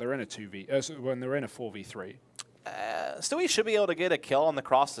situation when they're in a when they're in a 4v3. Stewie should be able to get a kill on the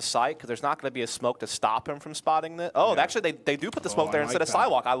cross the site because there's not going to be a smoke to stop him from spotting it. Oh, actually, they do put the smoke there instead of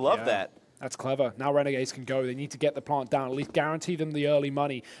sidewalk. I love that. That's clever. Now Renegades can go. They need to get the plant down, at least guarantee them the early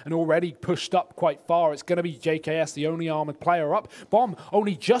money, and already pushed up quite far. It's going to be JKS, the only armored player up. Bomb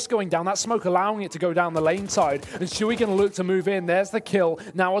only just going down. That smoke allowing it to go down the lane side. And Stewie going to look to move in. There's the kill.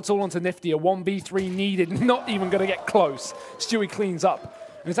 Now it's all onto Nifty. A 1v3 needed. Not even going to get close. Stewie cleans up.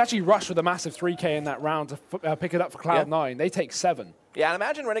 And it's actually Rush with a massive 3K in that round to pick it up for Cloud9. They take 7. Yeah, and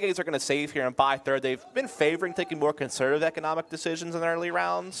imagine Renegades are going to save here and buy third. They've been favoring taking more conservative economic decisions in the early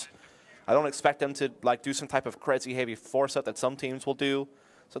rounds. I don't expect them to do some type of crazy heavy force-up that some teams will do.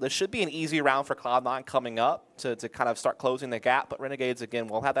 So this should be an easy round for Cloud9 coming up to kind of start closing the gap. But Renegades, again,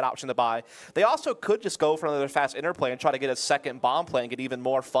 will have that option to buy. They also could just go for another fast interplay and try to get a second bomb play and get even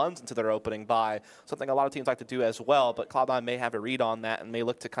more funds into their opening buy. Something a lot of teams like to do as well. But Cloud9 may have a read on that and may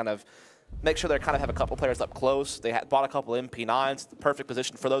look to kind of make sure they kind of have a couple players up close. They bought a couple MP9s. The perfect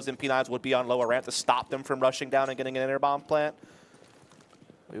position for those MP9s would be on lower ramp to stop them from rushing down and getting an inner bomb plant.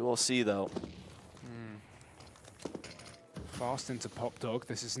 We will see, though. Fast into Pop Dog.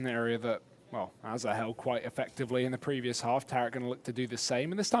 This is an area that, well, Azza held quite effectively in the previous half. Tarek going to look to do the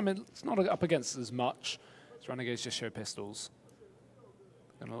same. And this time it's not up against as much. So Renegades just show pistols.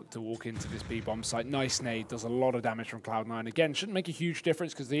 Going to look to walk into this B-bomb site. Nice nade. Does a lot of damage from Cloud9. Again, shouldn't make a huge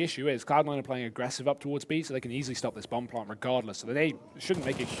difference because the issue is Cloud9 are playing aggressive up towards B, so they can easily stop this bomb plant regardless. So the nade shouldn't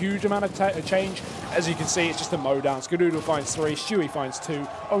make a huge amount of change. As you can see, it's just a mowdown. Skadoodle finds 3. Stewie finds 2.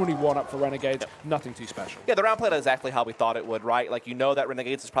 Only 1 up for Renegades. Nothing too special. Yeah, the round played exactly how we thought it would, right? Like, that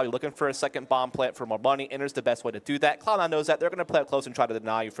Renegades is probably looking for a second bomb plant for more money. Enters the best way to do that. Cloud9 knows that. They're going to play up close and try to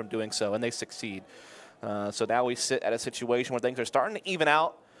deny you from doing so, and they succeed. So now we sit at a situation where things are starting to even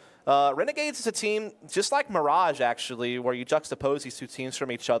out. Renegades is a team, just like Mirage, actually, where you juxtapose these two teams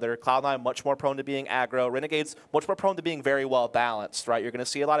from each other. Cloud9 much more prone to being aggro. Renegades much more prone to being very well balanced, right? You're going to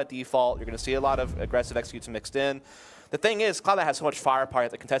see a lot of default. You're going to see a lot of aggressive executes mixed in. The thing is, Cloud9 has so much firepower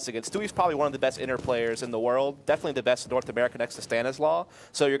at the contest against. Stewie's probably one of the best inner players in the world, definitely the best in North America next to Stanislaw.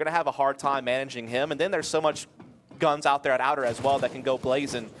 So you're going to have a hard time managing him. And then there's so much guns out there at outer as well that can go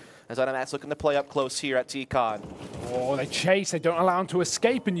blazing. As Automat's looking to play up close here at T-Con. Oh, they chase. They don't allow him to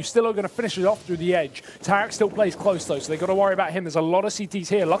escape, and you still are going to finish it off through the edge. Tarek still plays close, though, so they've got to worry about him. There's a lot of CTs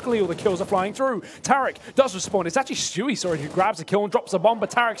here. Luckily, all the kills are flying through. Tarek does respond. It's actually Stewie, sorry, who grabs a kill and drops a bomb,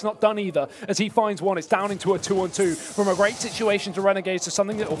 but Tarek's not done either. As he finds one, it's down into a 2-on-2. From a great situation to Renegades to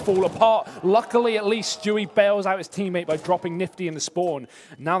something that will fall apart. Luckily, at least, Stewie bails out his teammate by dropping Nifty in the spawn.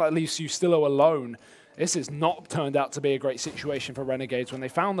 Now that leaves Ustillo alone. This has not turned out to be a great situation for Renegades. When they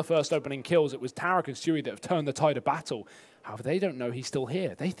found the first opening kills, it was Tarek and Stewie that have turned the tide of battle. However, they don't know he's still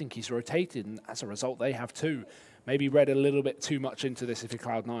here. They think he's rotated, and as a result, they have 2. maybe read a little bit too much into this if you're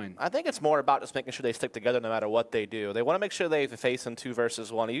Cloud9. I think it's more about just making sure they stick together no matter what they do. They want to make sure they face them 2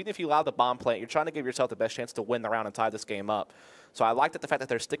 versus 1. Even if you allow the bomb plant, you're trying to give yourself the best chance to win the round and tie this game up. So I like the fact that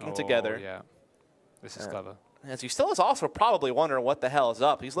they're sticking together. Yeah, this is clever. As he still is also probably wondering what the hell is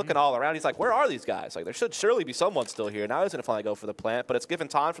up. He's looking all around. He's like, where are these guys? Like, there should surely be someone still here. Now he's going to finally go for the plant, but it's given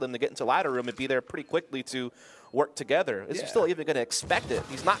time for them to get into ladder room and be there pretty quickly to work together. Is he still even going to expect it?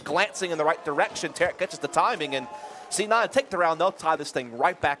 He's not glancing in the right direction. Tarek catches the timing, and C9 take the round. They'll tie this thing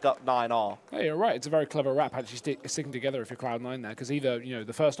right back up 9-all. Hey, you're right. It's a very clever wrap, actually sticking together if you're Cloud9 there, because either, you know,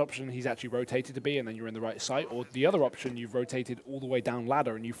 the first option he's actually rotated to be and then you're in the right site, or the other option you've rotated all the way down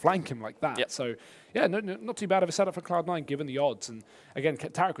ladder and you flank him like that. Yep. So, yeah, not too bad of a setup for Cloud9 given the odds. And again,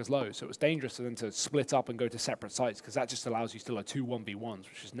 Tarek was low, so it was dangerous for them to split up and go to separate sites, because that just allows you still a 2 1v1s,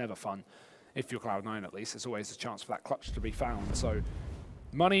 which is never fun. If you're Cloud9 at least, there's always a chance for that clutch to be found. So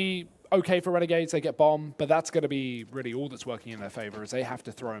money, okay for Renegades, they get bomb, but that's going to be really all that's working in their favor, as they have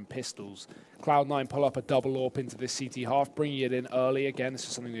to throw in pistols. Cloud9 pull up a double AWP into this CT half, bringing it in early again. This is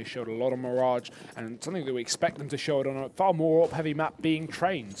something they showed a lot on Mirage, and something that we expect them to show it on a far more AWP-heavy map being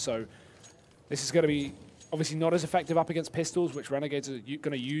trained. So this is going to be obviously not as effective up against pistols, which Renegades are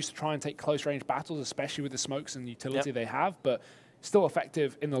going to use to try and take close-range battles, especially with the smokes and utility they have, but still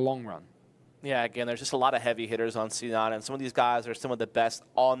effective in the long run. Yeah, again, there's just a lot of heavy hitters on C9, and some of these guys are some of the best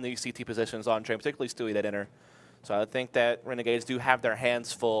on these CT positions on train, particularly Stewie that enter. So I think that Renegades do have their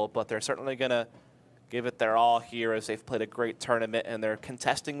hands full, but they're certainly going to give it their all here, as they've played a great tournament, and they're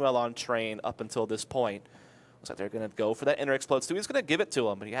contesting well on train up until this point. Looks like they're going to go for that inner explode. Stewie's going to give it to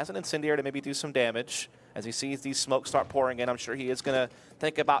him, but he has an incendiary to maybe do some damage. As he sees these smokes start pouring in, I'm sure he is going to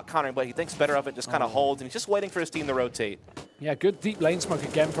think about countering, but he thinks better of it, just kind of holds, and he's just waiting for his team to rotate. Yeah, good deep lane smoke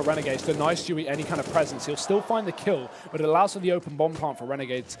again for Renegades. Deny Stewie any kind of presence. He'll still find the kill, but it allows for the open bomb plant for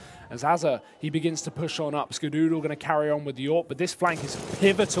Renegades. As Azza, he begins to push on up. Skadoodle going to carry on with the AWP, but this flank is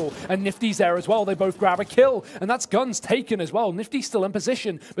pivotal, and Nifty's there as well. They both grab a kill, and that's guns taken as well. Nifty's still in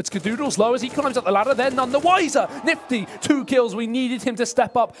position, but Skadoodle's low as he climbs up the ladder. They're none the wiser. Nifty, 2 kills. We needed him to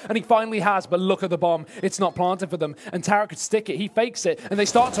step up, and he finally has, but look at the bomb. It's not planted for them, and Tarek could stick it. He fakes it, and they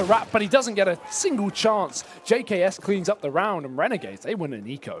start to wrap, but he doesn't get a single chance. JKS cleans up the round, and Renegades, they win an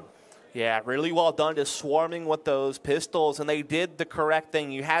eco. Yeah, really well done, just swarming with those pistols, and they did the correct thing.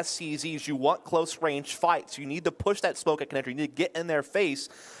 You have CZs, you want close-range fights. You need to push that smoke at connector. You need to get in their face.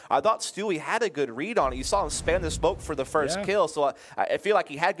 I thought Stewie had a good read on it. You saw him span the smoke for the first kill, so I feel like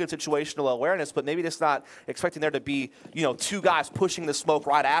he had good situational awareness, but maybe just not expecting there to be, you know, 2 guys pushing the smoke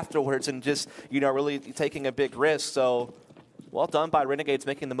right afterwards and just, you know, really taking a big risk. So well done by Renegades,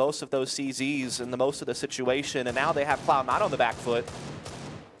 making the most of those CZs and the most of the situation, and now they have Cloud9 on the back foot.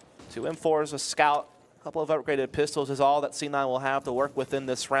 2 M4s, a scout, a couple of upgraded pistols is all that C9 will have to work with in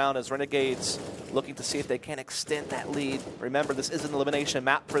this round, as Renegades looking to see if they can extend that lead. Remember, this is an elimination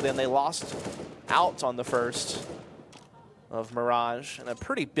map for them. They lost out on the first of Mirage in a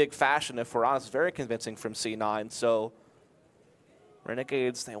pretty big fashion, if we're honest. Very convincing from C9. So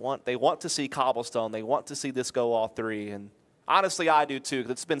Renegades, they want to see Cobblestone. They want to see this go all 3. And honestly, I do too,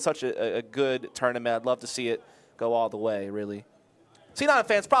 because it's been such a good tournament. I'd love to see it go all the way, really. C9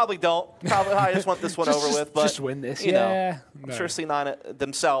 fans probably don't. Probably I just want this one over with. But just win this, you know, I'm sure C9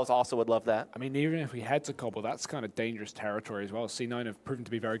 themselves also would love that. I mean, even if we head to Cobble, that's kind of dangerous territory as well. C9 have proven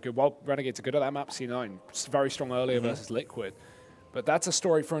to be very good. Well, Renegades are good at that map. C9 very strong earlier versus Liquid. But that's a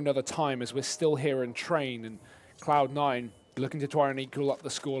story for another time, as we're still here in train, and Cloud9 looking to try and equal up the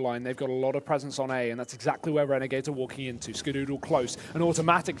scoreline. They've got a lot of presence on A, and that's exactly where Renegades are walking into. Skadoodle close, and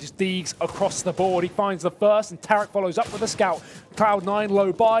Automatic just digs across the board. He finds the first, and Tarek follows up with a scout. Cloud9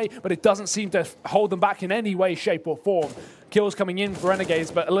 low by, but it doesn't seem to hold them back in any way, shape, or form. Kills coming in for Renegades,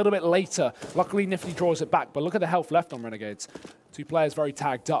 but a little bit later. Luckily, Nifty draws it back, but look at the health left on Renegades. 2 players very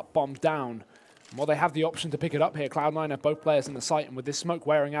tagged up, bombed down. Well, they have the option to pick it up here. Cloud9 have both players in the site, and with this smoke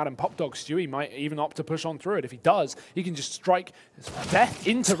wearing out and Pop Dog, Stewie might even opt to push on through it. If he does, he can just strike death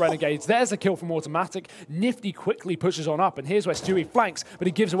into Renegades. There's a kill from Automatic. Nifty quickly pushes on up, and here's where Stewie flanks, but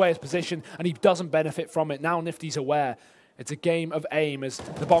he gives away his position, and he doesn't benefit from it. Now Nifty's aware. It's a game of aim as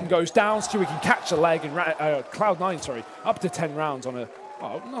the bomb goes down. Stewie can catch a leg, and Cloud9, sorry, up to 10 rounds on a,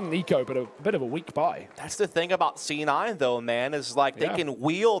 well, not an eco, but a bit of a weak buy. That's the thing about C9, though, man, is like they can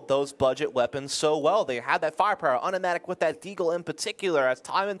wield those budget weapons so well. They have that firepower. Automatic with that Deagle in particular has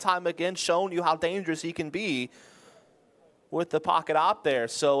time and time again shown you how dangerous he can be with the pocket op there.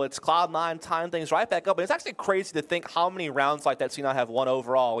 So it's Cloud9 tying things right back up. And it's actually crazy to think how many rounds like that C9 have won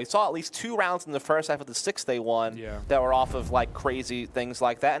overall. We saw at least 2 rounds in the first half of the 6 they won that were off of like crazy things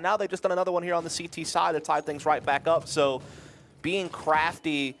like that. And now they've just done another one here on the CT side to tie things right back up. So being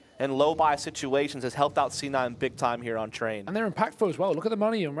crafty and low-buy situations has helped out C9 big time here on Train. And they're impactful as well. Look at the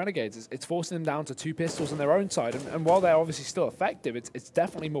money on Renegades. It's forcing them down to 2 pistols on their own side. And while they're obviously still effective, it's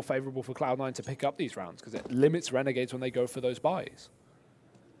definitely more favorable for Cloud9 to pick up these rounds because it limits Renegades when they go for those buys.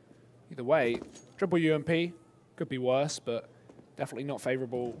 Either way, triple UMP could be worse, but definitely not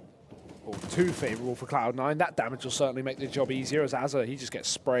favorable or too favorable for Cloud9. That damage will certainly make the job easier as Azza, he just gets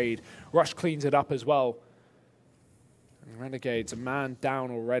sprayed. Rush cleans it up as well. And Renegades, a man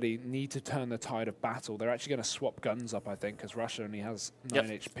down already, need to turn the tide of battle. They're actually going to swap guns up, I think, because Rush only has 9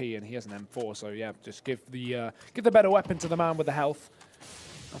 HP and he has an M4. So yeah, just give the better weapon to the man with the health.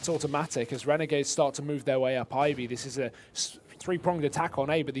 That's automatic as Renegades start to move their way up Ivy. This is a 3-pronged attack on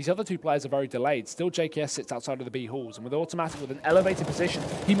A, but these other 2 players are very delayed. Still, JKS sits outside of the B halls, and with automatic with an elevated position,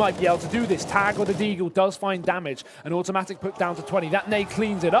 he might be able to do this. Tag with the Deagle does find damage, and automatic put down to 20. That nade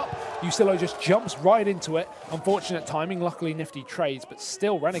cleans it up. Usillo just jumps right into it. Unfortunate timing. Luckily, Nifty trades, but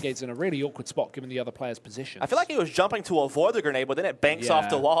still, Renegades in a really awkward spot given the other player's position. I feel like he was jumping to avoid the grenade, but then it banks off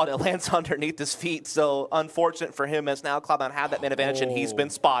the wall and it lands underneath his feet. So unfortunate for him as now Cloud9 had that man advantage and he's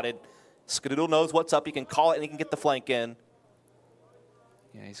been spotted. Skadoodle knows what's up. He can call it and he can get the flank in.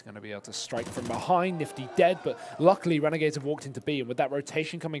 Yeah, he's going to be able to strike from behind. Nifty dead, but luckily Renegades have walked into B, and with that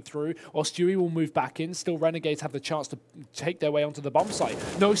rotation coming through, while Stewie will move back in, still Renegades have the chance to take their way onto the bomb site.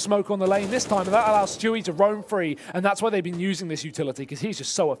 No smoke on the lane this time, and that allows Stewie to roam free, and that's why they've been using this utility, because he's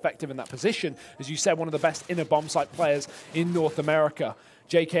just so effective in that position. As you said, one of the best inner bomb site players in North America.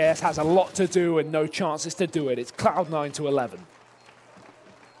 JKS has a lot to do and no chances to do it. It's Cloud9 to 11.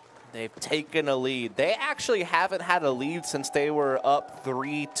 They've taken a lead. They actually haven't had a lead since they were up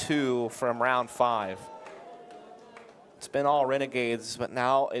 3-2 from round 5. It's been all Renegades, but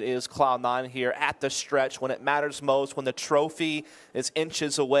now it is Cloud9 here at the stretch when it matters most, when the trophy is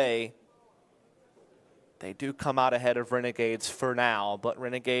inches away. They do come out ahead of Renegades for now, but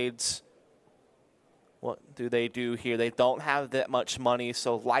Renegades, what do they do here? They don't have that much money,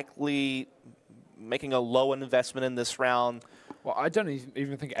 so likely making a low investment in this round. Well, I don't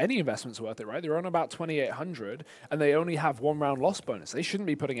even think any investment's worth it, right? They're on about 2,800, and they only have 1 round loss bonus. They shouldn't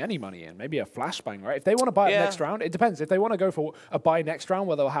be putting any money in. Maybe a flashbang, right? If they want to buy it next round, it depends. If they want to go for a buy next round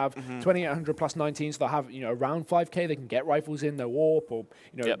where they'll have 2,800 plus 19, so they'll have around 5K, they can get rifles in, no warp, or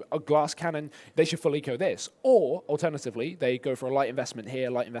a glass cannon, they should full eco this. Or, alternatively, they go for a light investment here,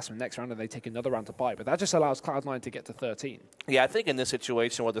 light investment next round, and they take another round to buy. But that just allows Cloud9 to get to 13. Yeah, I think in this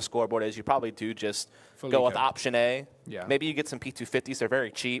situation where the scoreboard is, you probably do just go with option A. Yeah. Maybe you get some P250s. They're very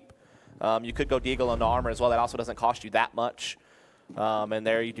cheap. You could go Deagle and armor as well. That also doesn't cost you that much. And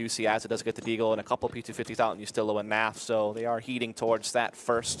there you do see Azza does get the Deagle and a couple P250s out, and Ustillo and Naf. So they are heading towards that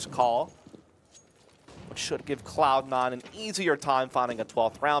first call, which should give Cloud9 an easier time finding a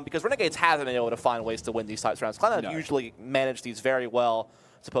 12th round, because Renegades haven't been able to find ways to win these types of rounds. Cloud9 usually manage these very well,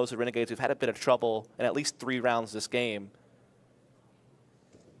 as opposed to Renegades who've had a bit of trouble in at least 3 rounds this game.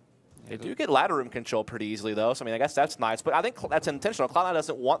 They do get ladder room control pretty easily, though, so I mean, I guess that's nice. But I think that's intentional. Cloud9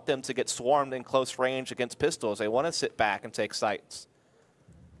 doesn't want them to get swarmed in close range against pistols. They want to sit back and take sights.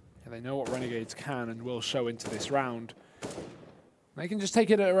 Yeah, they know what Renegades can and will show into this round. They can just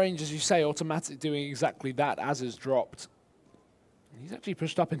take it at a range, as you say, automatic doing exactly that as is dropped. He's actually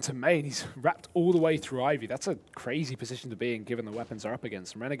pushed up into main. He's wrapped all the way through Ivy. That's a crazy position to be in, given the weapons are up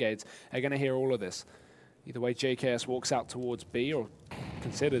against. And Renegades are going to hear all of this. Either way, JKS walks out towards B or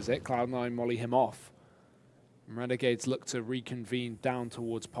considers it. Cloud9 molly him off. And Renegades look to reconvene down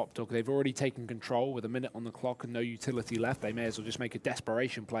towards Pop Dog. They've already taken control with a minute on the clock and no utility left. They may as well just make a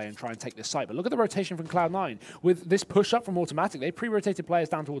desperation play and try and take this site. But look at the rotation from Cloud9. With this push up from automatic, they pre-rotated players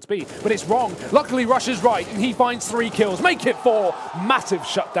down towards B. But it's wrong. Luckily, Rush is right, and he finds 3 kills. Make it 4. Massive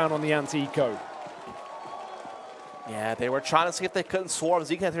shutdown on the anti-eco. Yeah, they were trying to see if they couldn't swarm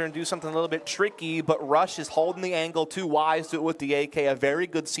Zeke here and do something a little bit tricky, but Rush is holding the angle too wise to do it with the AK, a very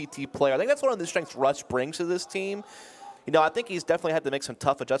good CT player. I think that's one of the strengths Rush brings to this team. I think he's definitely had to make some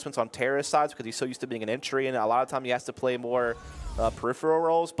tough adjustments on terrorist sides because he's so used to being an entry, and a lot of time he has to play more peripheral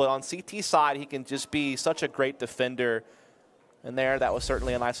roles. But on CT side, he can just be such a great defender. And there, that was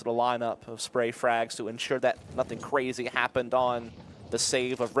certainly a nice little lineup of spray frags to ensure that nothing crazy happened on the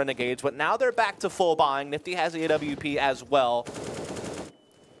save of Renegades. But now they're back to full buying. Nifty has the AWP as well.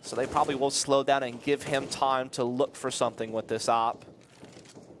 So they probably will slow down and give him time to look for something with this op.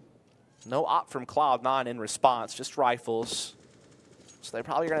 No op from Cloud9 in response, just rifles. So they're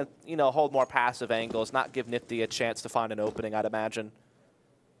probably going to, hold more passive angles, not give Nifty a chance to find an opening, I'd imagine.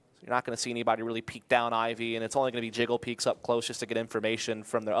 So you're not going to see anybody really peek down Ivy, and it's only going to be jiggle peeks up close just to get information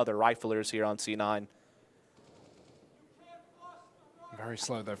from the other riflers here on C9. Very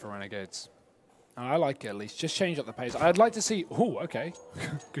slow, though, for Renegades. I like it at least. Just change up the pace. I'd like to see... Oh, okay.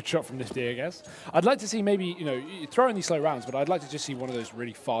 Good shot from Nifty, I guess. I'd like to see maybe, you know, you throw in these slow rounds, but I'd like to just see one of those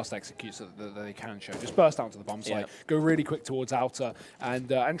really fast executes that they can show. Just burst out to the bomb site, go really quick towards outer, and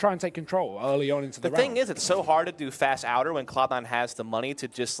try and take control early on into the round. The thing is, it's so hard to do fast outer when Cloud9 has the money to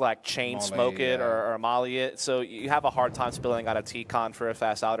just, like, chain smoke it or molly it. So you have a hard time spilling out a T-Con for a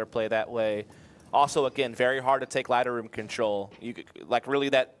fast outer play that way. Also, again, very hard to take ladder room control. Like, really,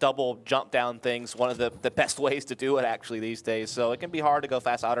 that double jump down thing's one of the best ways to do it, actually, these days. So it can be hard to go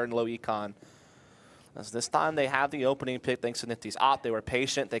fast outer in low econ. As this time, they have the opening pick thanks to Nifty's op. They were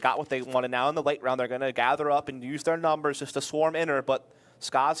patient. They got what they wanted. Now in the late round, they're going to gather up and use their numbers just to swarm inner. But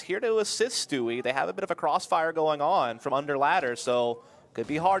Ska's here to assist Stewie. They have a bit of a crossfire going on from under ladder, so... could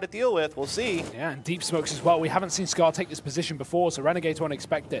be hard to deal with. We'll see. Yeah, and deep smokes as well. We haven't seen Ska take this position before, so Renegades won't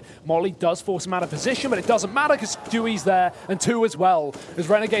expect it. Molly does force him out of position, but it doesn't matter because Dewey's there, and 2 as well. As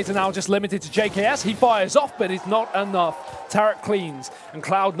Renegades are now just limited to JKS, he fires off, but it's not enough. Tarek cleans, and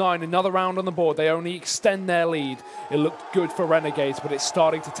Cloud9, another round on the board. They only extend their lead. It looked good for Renegades, but it's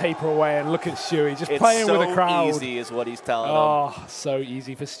starting to taper away, and look at Stewie, just playing with the crowd. It's so easy is what he's telling them. Oh, so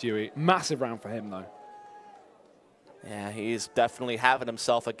easy for Stewie. Massive round for him, though. Yeah, he's definitely having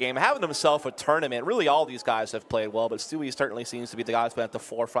himself a game, having himself a tournament. Really, all these guys have played well, but Stewie certainly seems to be the guy who's been at the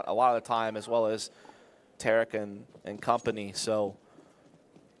forefront a lot of the time, as well as Tarek and company. So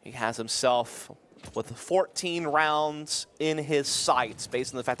he has himself with 14 rounds in his sights,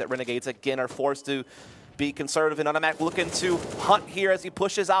 based on the fact that Renegades, again, are forced to be conservative and automatic, looking to hunt here as he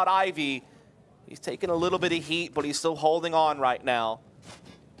pushes out Ivy. He's taking a little bit of heat, but he's still holding on right now.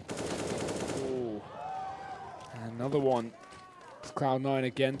 Another one. Cloud9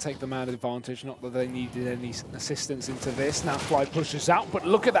 again take the man advantage. Not that they needed any assistance into this. Now Fly pushes out, but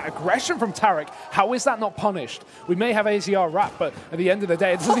look at that aggression from Tarek. How is that not punished? We may have AZR wrap, but at the end of the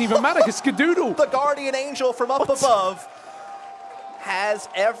day, it doesn't even matter because Skadoodle. The Guardian Angel from up above has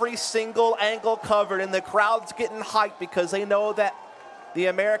every single angle covered, and the crowd's getting hyped because they know that the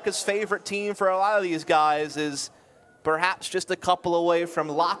America's favorite team for a lot of these guys is perhaps just a couple away from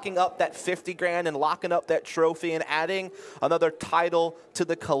locking up that 50 grand and locking up that trophy and adding another title to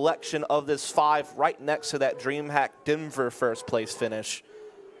the collection of this 5 right next to that DreamHack Denver first place finish.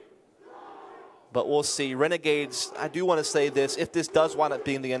 But we'll see. Renegades, I do want to say this, if this does wind up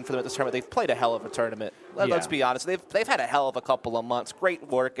being the end for them at this tournament, they've played a hell of a tournament. Let's be honest. They've had a hell of a couple of months. Great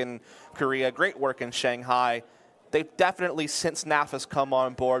work in Korea, great work in Shanghai. They've definitely, since NAF has come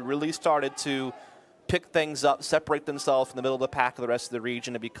on board, really started to pick things up, separate themselves from the middle of the pack of the rest of the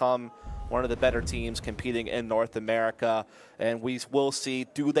region, and become one of the better teams competing in North America. And we will see,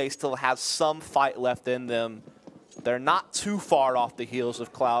 do they still have some fight left in them? They're not too far off the heels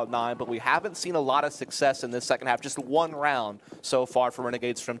of Cloud9, but we haven't seen a lot of success in this second half. Just 1 round so far for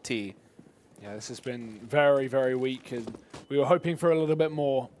Renegades from T. Yeah, this has been very, very weak, and we were hoping for a little bit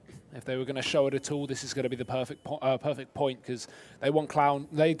more. If they were going to show it at all, this is going to be the perfect point because they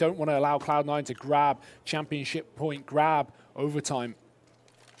don't want to allow Cloud9 to grab championship point, grab overtime.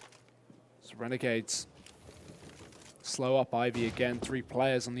 So Renegades slow up Ivy again. 3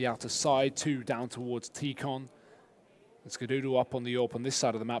 players on the outer side, 2 down towards T-Con. It's Skadoodle up on the AWP on this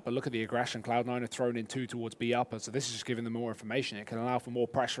side of the map, but look at the aggression. Cloud9 are thrown in 2 towards B upper, so this is just giving them more information. It can allow for more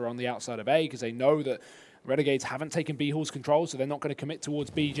pressure on the outside of A because they know that Renegades haven't taken B Hall's control, so they're not going to commit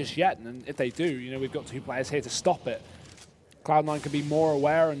towards B just yet. And if they do, you know, we've got 2 players here to stop it. Cloud9 can be more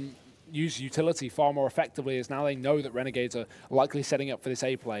aware and use utility far more effectively, as now they know that Renegades are likely setting up for this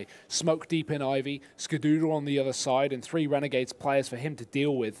A play. Smoke deep in Ivy, Skadoodle on the other side, and 3 Renegades players for him to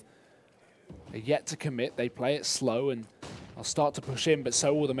deal with. They're yet to commit. They play it slow, and I'll start to push in, but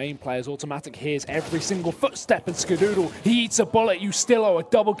so will the main players. Automatic hears every single footstep, and Skadoodle, he eats a bullet. You still owe a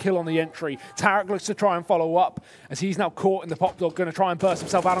double kill on the entry. Tarek looks to try and follow up, as he's now caught in the pop dog, going to try and burst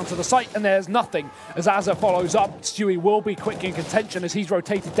himself out onto the site, and there's nothing. As Azza follows up, Stewie will be quick in contention as he's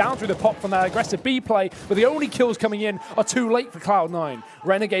rotated down through the pop from that aggressive B play, but the only kills coming in are too late for Cloud9.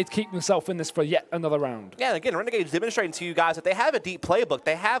 Renegades keep themselves in this for yet another round. Yeah, and again, Renegades demonstrating to you guys that they have a deep playbook.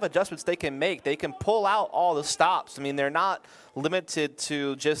 They have adjustments they can make. They can pull out all the stops. I mean, they're not limited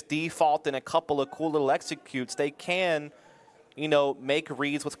to just default in a couple of cool little executes. They can, you know, make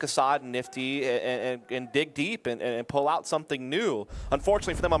reads with Kassad and Nifty and dig deep and pull out something new.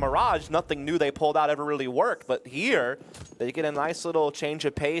 Unfortunately for them on Mirage, nothing new they pulled out ever really worked. But here, they get a nice little change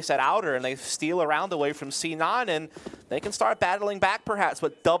of pace at Outer, and they steal around away from C9, and they can start battling back perhaps.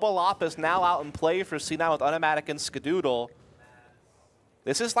 But double op is now out in play for C9 with Automatic and Skadoodle.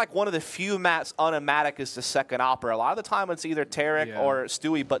 This is like one of the few maps Automatic is the second opera. A lot of the time it's either Tarek or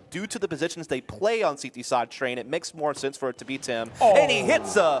Stewie, but due to the positions they play on CT side train, it makes more sense for it to be Tim. Oh. And he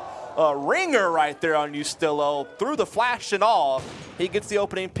hits a ringer right there on Ustillo through the flash and all. He gets the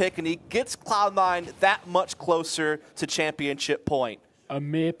opening pick, and he gets Cloud9 that much closer to championship point. A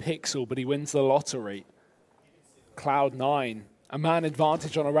mere pixel, but he wins the lottery. Cloud9. A man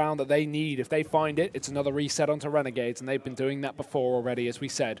advantage on a round that they need. If they find it, it's another reset onto Renegades, and they've been doing that before already, as we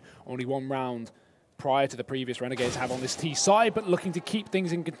said. Only one round prior to the previous Renegades have on this T side, but looking to keep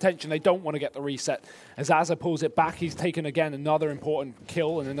things in contention. They don't want to get the reset. As Azza pulls it back, he's taken again another important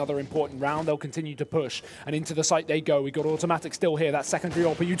kill and another important round. They'll continue to push, and into the site they go. We got Automatic still here, that secondary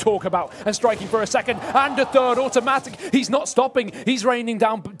AWP you talk about, and striking for a second and a third. Automatic, he's not stopping. He's raining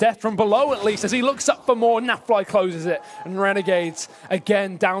down death from below at least as he looks up for more. Nafly closes it, and Renegades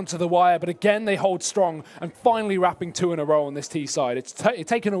again down to the wire, but again they hold strong and finally wrapping 2 in a row on this T side. It's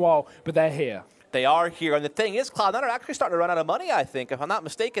taken a while, but they're here. They are here, and the thing is, Cloud9 are actually starting to run out of money, I think. If I'm not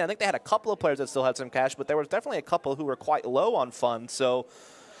mistaken, I think they had a couple of players that still had some cash, but there was definitely a couple who were quite low on funds. So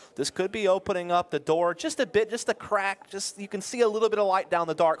this could be opening up the door just a bit, just a crack. Just you can see a little bit of light down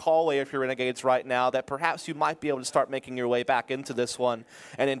the dark hallway if you're Renegades right now, that perhaps you might be able to start making your way back into this one.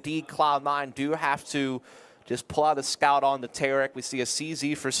 And indeed, Cloud9 do have to just pull out a scout on the Tarek. We see a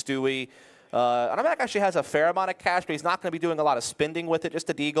CZ for Stewie. Automatic actually has a fair amount of cash, but he's not going to be doing a lot of spending with it. Just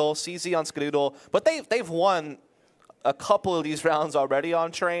a deagle, CZ on Skadoodle. But they've won a couple of these rounds already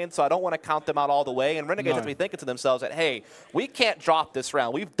on train, so I don't want to count them out all the way. And Renegades have to be thinking to themselves that, hey, we can't drop this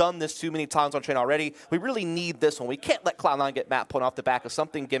round. We've done this too many times on train already. We really need this one. We can't let Cloud9 get map point off the back of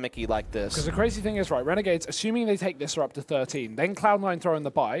something gimmicky like this. Because the crazy thing is, right, Renegades, assuming they take this, are up to 13. Then Cloud9 throw in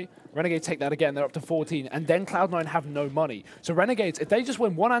the buy. Renegades take that again, they're up to 14. And then Cloud9 have no money. So Renegades, if they just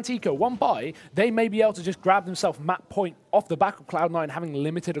win one Antico, one buy, they may be able to just grab themselves map point off the back of Cloud9 having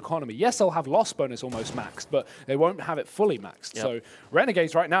limited economy. Yes, they'll have loss bonus almost maxed, but they won't have it fully maxed. Yep. So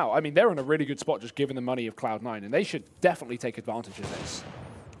Renegades right now, I mean, they're in a really good spot just given the money of Cloud9, and they should definitely take advantage of this.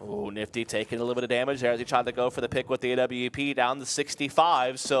 Oh, Nifty taking a little bit of damage there as he tried to go for the pick with the AWP down to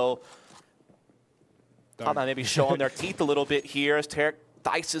 65. So Cloud9 maybe showing their teeth a little bit here as Tarek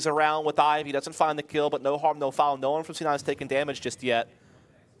dices around with Ivy. Doesn't find the kill, but no harm, no foul. No one from C9 has taken damage just yet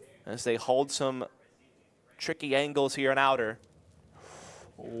as they hold some tricky angles here in outer.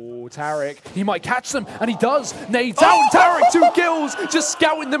 Oh, Tarek, he might catch them, and he does. Nades out, Tarek, 2 kills, just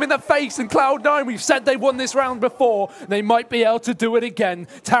scouting them in the face. And Cloud9, we've said they won this round before. They might be able to do it again.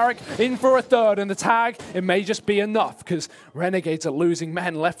 Tarek in for a third, and the tag, it may just be enough, because Renegades are losing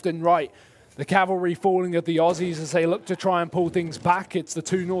men left and right. The cavalry falling at the Aussies as they look to try and pull things back. It's the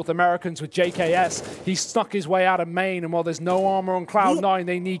 2 North Americans with JKS. He snuck his way out of main, and while there's no armor on Cloud9,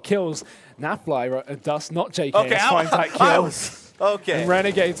 they need kills. Nafly, Dust, not JKS, finds that kill. Okay. And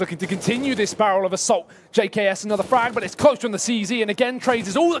Renegades looking to continue this barrel of assault. JKS another frag, but it's close from the CZ, and again trades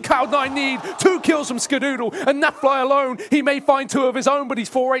is all that Cloud9 need. 2 kills from Skadoodle, and Nafly alone, he may find 2 of his own, but he's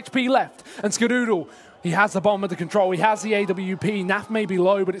 4 HP left. And Skadoodle, he has the bomb under control, he has the AWP. Naf may be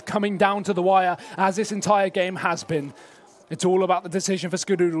low, but it's coming down to the wire, as this entire game has been. It's all about the decision for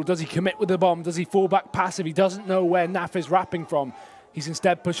Skadoodle. Does he commit with the bomb? Does he fall back passive? He doesn't know where Naf is wrapping from. He's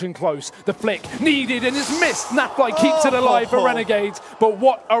instead pushing close. The flick needed and is missed. Nafly keeps it alive for Renegades, but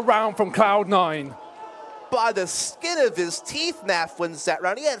what a round from Cloud9. By the skin of his teeth, Naf wins that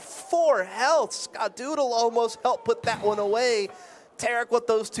round. He had 4 health. Skadoodle almost helped put that one away. Tarek with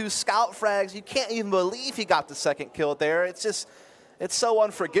those 2 scout frags. You can't even believe he got the second kill there. It's just, it's so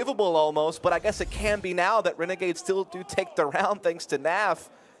unforgivable almost, but I guess it can be now that Renegades still do take the round thanks to Naf.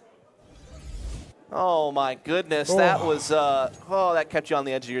 Oh my goodness, that was, that kept you on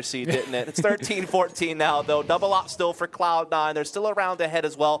the edge of your seat, didn't it? It's 13-14 now, though. Double op still for Cloud9. They're still around ahead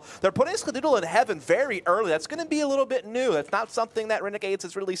as well. They're putting Skadoodle in heaven very early. That's going to be a little bit new. That's not something that Renegades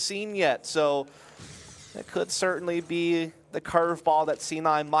has really seen yet. So it could certainly be the curveball that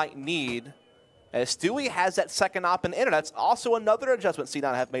C9 might need. As Stewie has that second op in inner. That's also another adjustment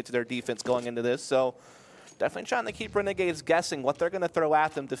C9 have made to their defense going into this. So definitely trying to keep Renegades guessing what they're going to throw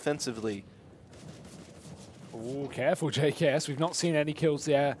at them defensively. Oh, careful, JKS. We've not seen any kills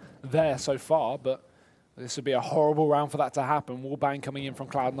there so far, but this would be a horrible round for that to happen. Wallbang coming in from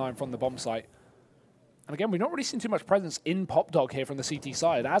Cloud9 from the bomb site. And again, we've not really seen too much presence in Pop Dog here from the CT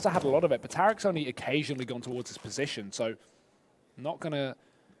side. Azza had a lot of it, but Tarek's only occasionally gone towards his position, so not going to,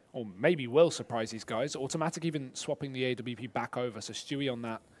 or maybe will surprise these guys. Automatic even swapping the AWP back over, so Stewie on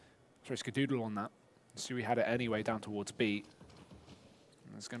that, sorry, Skadoodle on that. Stewie had it anyway down towards B.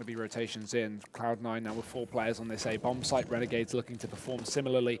 There's going to be rotations in. Cloud9 now with 4 players on this A bomb site. Renegades looking to perform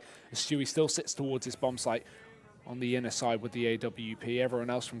similarly as Stewie still sits towards his bomb site on the inner side with the AWP. Everyone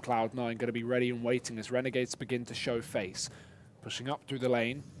else from Cloud9 going to be ready and waiting as Renegades begin to show face. Pushing up through the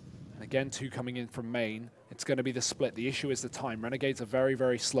lane. And again, 2 coming in from main. It's going to be the split. The issue is the time. Renegades are very,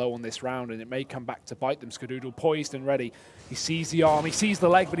 very slow on this round, and it may come back to bite them. Skadoodle poised and ready. He sees the arm, he sees the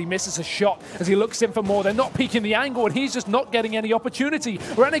leg, but he misses a shot as he looks in for more. They're not peeking the angle, and he's just not getting any opportunity.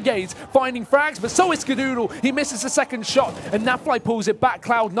 Renegades finding frags, but so is Skadoodle. He misses a second shot, and Nafly pulls it back.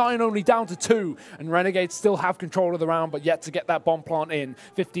 Cloud9 only down to 2, and Renegades still have control of the round, but yet to get that bomb plant in.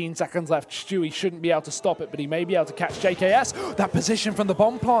 15 seconds left. Stewie shouldn't be able to stop it, but he may be able to catch JKS. That position from the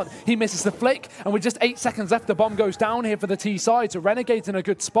bomb plant. He misses the flick, and with just 8 seconds left, the bomb goes down here for the T side, so Renegades in a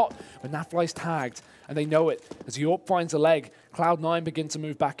good spot, but Nafly's tagged, and they know it. As Yorp finds a leg, Cloud9 begin to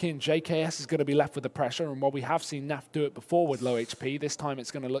move back in. JKS is going to be left with the pressure, and while we have seen Naf do it before with low HP, this time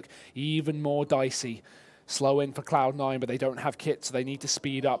it's going to look even more dicey. Slow in for Cloud9, but they don't have kit, so they need to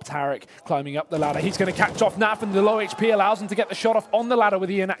speed up. Tarek climbing up the ladder. He's going to catch off Naf, and the low HP allows him to get the shot off on the ladder with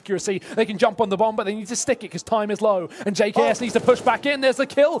the inaccuracy. They can jump on the bomb, but they need to stick it because time is low. And JKS needs to push back in. There's the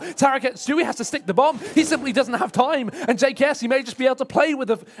kill. Tarek, Stewie has to stick the bomb. He simply doesn't have time. And JKS, he may just be able to play with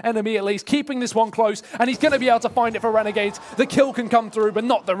the enemy at least, keeping this one close, and he's going to be able to find it for Renegades. The kill can come through, but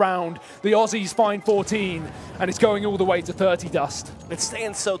not the round. The Aussies find 14, and it's going all the way to 30 dust. It's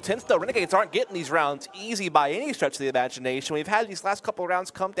staying so tense, though. Renegades aren't getting these rounds easy by any stretch of the imagination. We've had these last couple of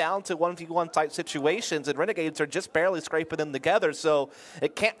rounds come down to 1v1 type situations, and Renegades are just barely scraping them together, so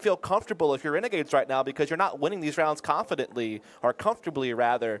it can't feel comfortable if you're Renegades right now because you're not winning these rounds confidently, or comfortably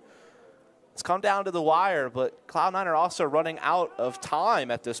rather. It's come down to the wire, but Cloud9 are also running out of time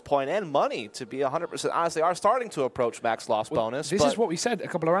at this point and money, to be 100% honest. They are starting to approach max loss bonus. This is what we said a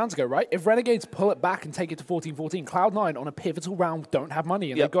couple of rounds ago, right? If Renegades pull it back and take it to 14-14, Cloud9 on a pivotal round don't have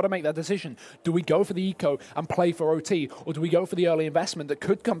money, and they've got to make that decision. Do we go for the eco and play for OT, or do we go for the early investment that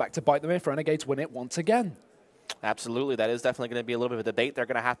could come back to bite them if Renegades win it once again? Absolutely. That is definitely going to be a little bit of a debate they're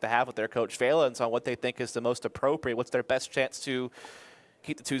going to have with their coach Phelan's on what they think is the most appropriate, what's their best chance to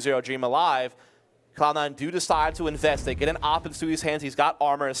keep the 2-0 dream alive. Cloud9 do decide to invest. They get an op in Stewie's hands. He's got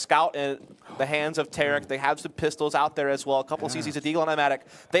armor, a scout in the hands of Tarek. They have some pistols out there as well. A couple of CCs, a Deagle and a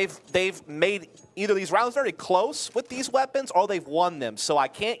Matic. They've made either these rounds very close with these weapons or they've won them. So I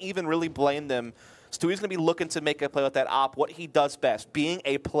can't even really blame them. Stewie's going to be looking to make a play with that op, what he does best, being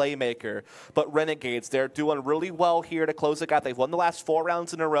a playmaker. But Renegades, they're doing really well here to close the gap. They've won the last 4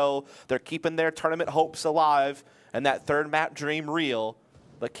 rounds in a row. They're keeping their tournament hopes alive and that third map dream real.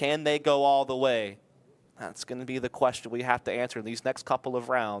 But can they go all the way? That's going to be the question we have to answer in these next couple of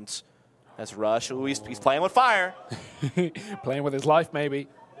rounds. As Rush, he's playing with fire. Playing with his life, maybe.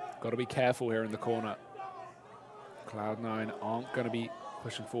 Got to be careful here in the corner. Cloud9 aren't going to be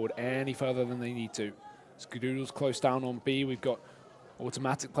pushing forward any further than they need to. Skadoodle's close down on B. We've got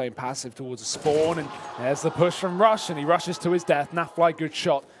Automatic playing passive towards a spawn, and there's the push from Rush, and he rushes to his death. Nafly, good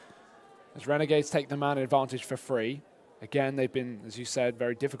shot. As Renegades take the man advantage for free. Again, they've been, as you said,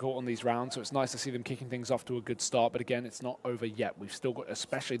 very difficult on these rounds, so it's nice to see them kicking things off to a good start. But again, it's not over yet. We've still got,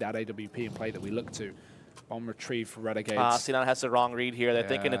 especially that AWP in play that we look to. Bomb retrieve for Renegades. C9 has the wrong read here. They're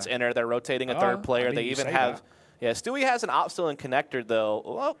thinking it's inner. They're rotating a third player. They even have... That. Yeah, Stewie has an op still in connector,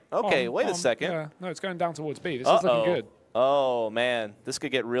 though. Oh, okay, wait a second. Yeah. No, it's going down towards B. This is looking good. Oh, man. This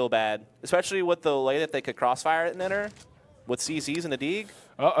could get real bad, especially with the way that they could crossfire it in inner with CZs and a Deeg.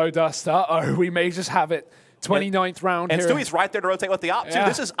 Uh-oh, Dust. Uh-oh. We may just have it. 29th round and here. Stewie's right there to rotate with the op, too.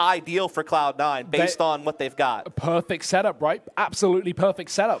 This is ideal for Cloud9 based on what they've got. A perfect setup, right? Absolutely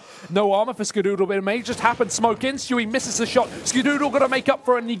perfect setup. No armor for Skadoodle, but it may just happen. Smoke in. Stewie misses the shot. Skadoodle got to make up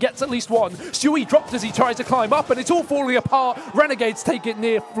for it, and he gets at least one. Stewie drops as he tries to climb up, and it's all falling apart. Renegades take it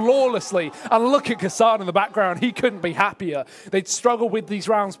near flawlessly. And look at Kassan in the background. He couldn't be happier. They'd struggled with these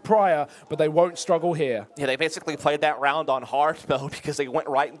rounds prior, but they won't struggle here. Yeah, they basically played that round on hard mode because they went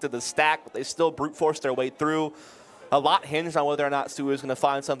right into the stack, but they still brute forced their way through. A lot hinged on whether or not Stewie was going to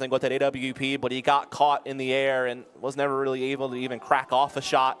find something with that AWP, but he got caught in the air and was never really able to even crack off a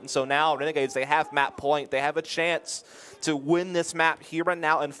shot. And so now Renegades, they have map point. They have a chance to win this map here and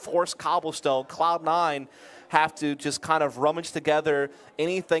now and force Cobblestone. Cloud9 have to just kind of rummage together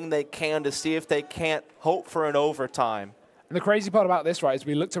anything they can to see if they can't hope for an overtime. And the crazy part about this, right, is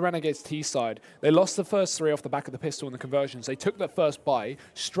we looked to Renegade's T side. They lost the first 3 off the back of the pistol and the conversions. They took that first buy,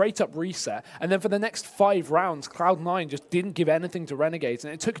 straight up reset, and then for the next 5 rounds, Cloud9 just didn't give anything to Renegades,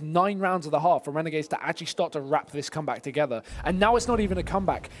 and it took 9 rounds of the half for Renegades to actually start to wrap this comeback together. And now it's not even a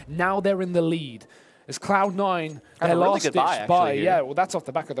comeback. Now they're in the lead. As Cloud9, their last-ditch buy, yeah, well, that's off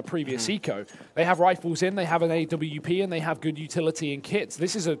the back of the previous eco. They have rifles in, they have an AWP, and they have good utility and kits.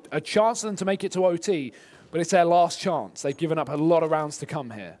 This is a chance for them to make it to OT, but it's their last chance. They've given up a lot of rounds to come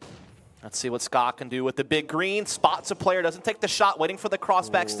here. Let's see what Scott can do with the big green. Spots a player, doesn't take the shot, waiting for the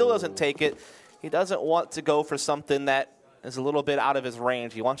crossback, still doesn't take it. He doesn't want to go for something that is a little bit out of his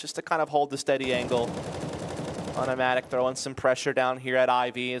range. He wants just to kind of hold the steady angle. Automatic throwing some pressure down here at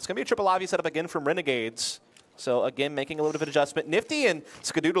Ivy. It's going to be a triple Ivy setup again from Renegades. So again, making a little bit of an adjustment. Nifty and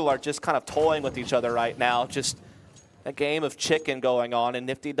Skadoodle are just kind of toying with each other right now. Just a game of chicken going on, and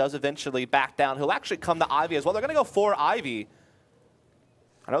Nifty does eventually back down. He'll actually come to Ivy as well. They're going to go for Ivy.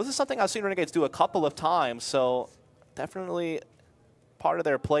 I know this is something I've seen Renegades do a couple of times, so definitely part of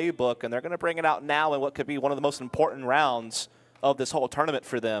their playbook, and they're going to bring it out now in what could be one of the most important rounds of this whole tournament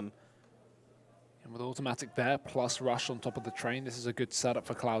for them. And with automatic there, plus rush on top of the train, this is a good setup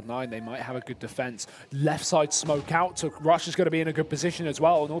for Cloud9. They might have a good defense. Left side smoke out, so Rush is going to be in a good position as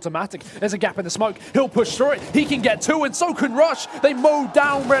well. And automatic, there's a gap in the smoke. He'll push through it. He can get two, and so can Rush. They mow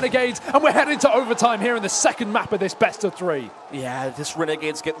down Renegades, and we're heading to overtime here in the second map of this best of three. Yeah, this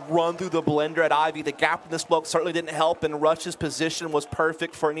Renegades get run through the blender at Ivy. The gap in the smoke certainly didn't help, and Rush's position was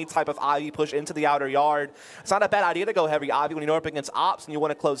perfect for any type of Ivy push into the outer yard. It's not a bad idea to go heavy Ivy when you're up against Ops and you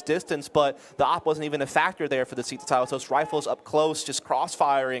want to close distance, but the Op wasn't even a factor there for the CT title. So those rifles up close, just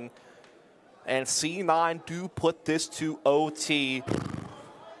crossfiring. And C9 do put this to OT.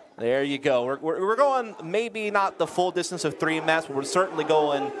 There you go. We're going maybe not the full distance of 3 maps, but we're certainly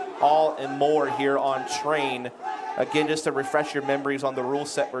going all and more here on Train. Again, just to refresh your memories on the rule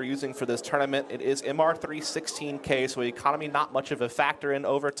set we're using for this tournament, it is MR3 16K, so economy not much of a factor in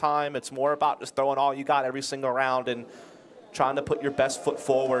overtime. It's more about just throwing all you got every single round and trying to put your best foot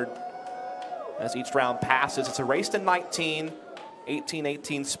forward as each round passes. It's a race to 19,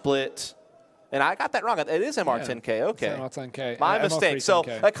 18-18 split. And I got that wrong. It is MR10K. Okay. It's MR10K. My mistake. So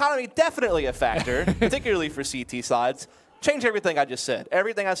economy definitely a factor, particularly for CT sides. Change everything I just said.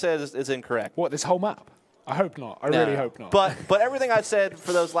 Everything I said is incorrect. What, this whole map? I hope not. I really hope not. But everything I said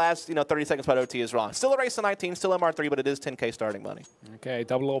for those last 30 seconds about OT is wrong. Still a race to 19, still MR3, but it is 10K starting money. Okay,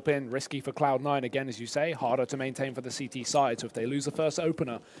 double AWP in, risky for Cloud9 again, as you say, harder to maintain for the CT side. So if they lose the first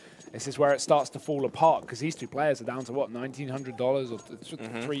opener, this is where it starts to fall apart, because these two players are down to what, $1,900 or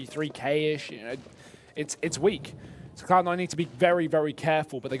 3K-ish. It's weak. So Cloud9 need to be very, very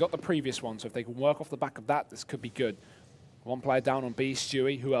careful, but they got the previous one, so if they can work off the back of that, this could be good. One player down on B,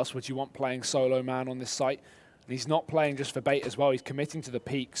 Stewie. Who else would you want playing solo man on this site? And he's not playing just for bait as well. He's committing to the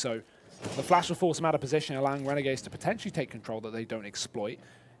peak. So the flash will force him out of position, allowing Renegades to potentially take control that they don't exploit.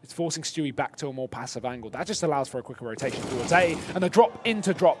 It's forcing Stewie back to a more passive angle. That just allows for a quicker rotation towards A. And the drop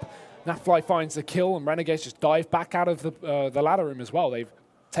into drop. Nafly finds the kill, and Renegades just dive back out of the ladder room as well. They've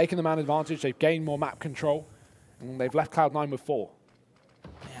taken the man advantage. They've gained more map control. And they've left Cloud9 with 4.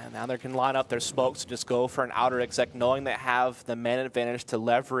 Yeah, now they can line up their smokes and just go for an outer exec, knowing they have the man advantage to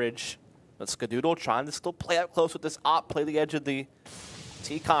leverage. But Skadoodle trying to still play up close with this op, play the edge of the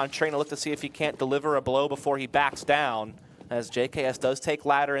T-Con train to look to see if he can't deliver a blow before he backs down, as JKS does take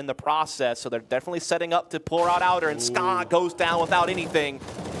ladder in the process, so they're definitely setting up to pour out outer, and Ska goes down without anything.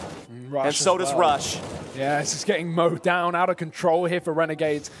 Rush and so does Rush. Yeah, it's just getting mowed down, out of control here for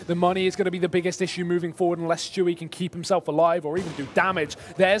Renegades. The money is going to be the biggest issue moving forward unless Stewie can keep himself alive or even do damage.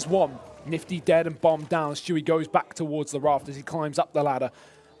 There's one. Nifty dead and bombed down. Stewie goes back towards the raft as he climbs up the ladder.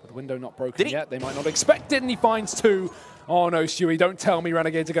 But the window not broken yet. They might not expect it, and he finds 2. Oh no, Stewie, don't tell me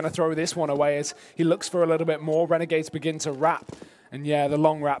Renegades are going to throw this one away as he looks for a little bit more. Renegades begin to wrap. And yeah, the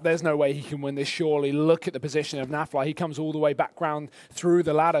long wrap, there's no way he can win this, surely. Look at the position of Nafly. He comes all the way back round through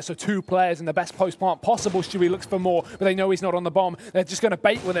the ladder. So 2 players in the best post plant possible. Stewie looks for more, but they know he's not on the bomb. They're just going to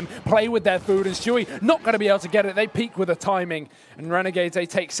bait with him, play with their food, and Stewie not going to be able to get it. They peak with the timing. And Renegades, they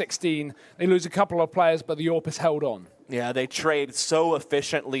take 16. They lose a couple of players, but the AWP is held on. Yeah, they trade so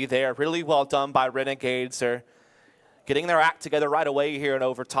efficiently there. Really well done by Renegades. They're getting their act together right away here in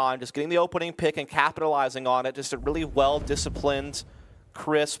overtime, just getting the opening pick and capitalizing on it. Just a really well-disciplined,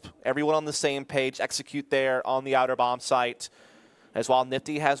 crisp, everyone on the same page, execute there on the outer bomb site. As while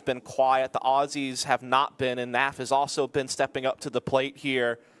Nifty has been quiet, the Aussies have not been, and NAF has also been stepping up to the plate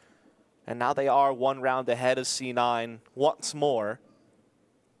here. And now they are 1 round ahead of C9 once more.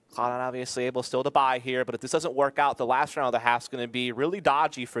 Cloud9 obviously able still to buy here, but if this doesn't work out, the last round of the half is going to be really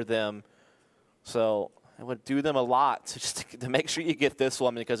dodgy for them. So it would do them a lot to make sure you get this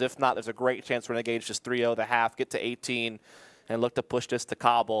one, because if not, there's a great chance Renegades just 3-0 the half, get to 18, and look to push this to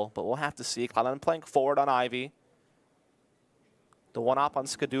Cobble. But we'll have to see. Cloud9 playing forward on Ivy. The one op on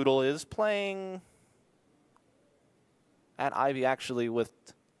Skadoodle is playing at Ivy actually with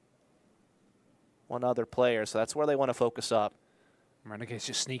one other player, so that's where they want to focus up. Renegades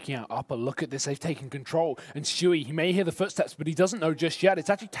just sneaking out upper. Look at this, they've taken control. And Stewie, he may hear the footsteps, but he doesn't know just yet. It's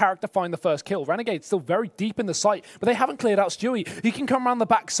actually Tarek to find the first kill. Renegades still very deep in the site, but they haven't cleared out Stewie. He can come around the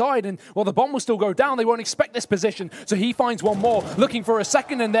backside, and while the bomb will still go down, they won't expect this position. So he finds one more, looking for a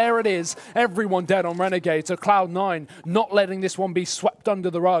second, and there it is. Everyone dead on Renegades. So Cloud9 not letting this one be swept under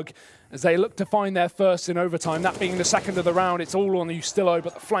the rug as they look to find their first in overtime. That being the second of the round. It's all on Ustillo,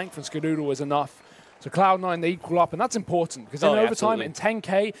 but the flank from Skadoodle was enough. So Cloud9, they equal up, and that's important because in overtime, in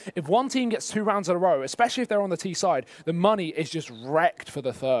 10K, if one team gets 2 rounds in a row, especially if they're on the T side, the money is just wrecked for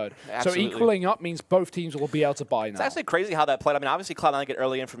the third. Absolutely. So equaling up means both teams will be able to buy now. It's actually crazy how that played. I mean, obviously Cloud9 get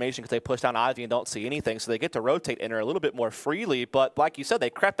early information because they push down Ivy and don't see anything, so they get to rotate inner a little bit more freely. But like you said, they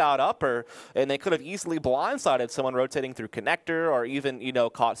crept out upper, and they could have easily blindsided someone rotating through connector or even, you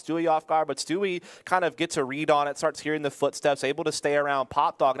know, caught Stewie off guard. But Stewie kind of gets a read on it, starts hearing the footsteps, able to stay around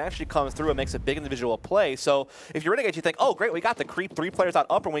Pop Dog, and actually comes through and makes a big individual play. So if you're Renegades, you think, oh, great, we got the creep 3 players out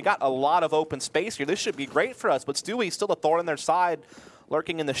upper, and we got a lot of open space here. This should be great for us. But Stewie's still a thorn in their side,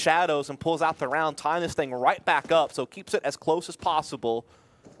 lurking in the shadows, and pulls out the round, tying this thing right back up. So keeps it as close as possible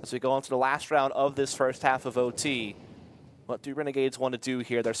as we go into the last round of this first half of OT. What do Renegades want to do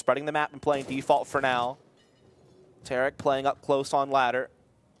here? They're spreading the map and playing default for now. Tarek playing up close on ladder.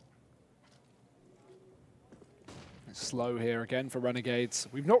 Slow here again for Renegades.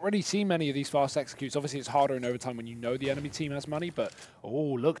 We've not really seen many of these fast executes. Obviously, it's harder in overtime when you know the enemy team has money, but oh,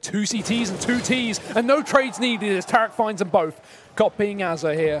 look, 2 CTs and 2 Ts, and no trades needed as Tarek finds them both. Copying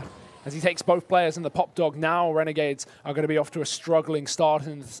Azza here as he takes both players in the Pop Dog. Now Renegades are going to be off to a struggling start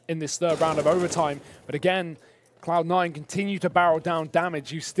in this third round of overtime. But again, Cloud9 continue to barrel down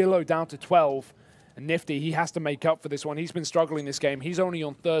damage. Ustillo down to 12. And Nifty, he has to make up for this one. He's been struggling this game. He's only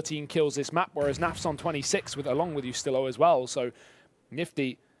on 13 kills this map, whereas Naf's on 26, along with Ustillo as well. So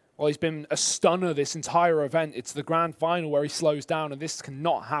Nifty, well, he's been a stunner this entire event. It's the grand final where he slows down, and this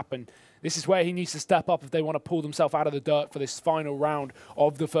cannot happen. This is where he needs to step up if they want to pull themselves out of the dirt for this final round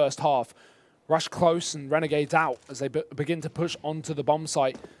of the first half. Rush close and Renegades out as they begin to push onto the bomb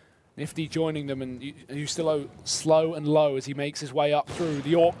site. Nifty joining them, and Ustillo slow and low as he makes his way up through.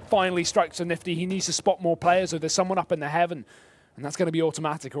 The AWP finally strikes a Nifty. He needs to spot more players, so there's someone up in the heaven, and that's going to be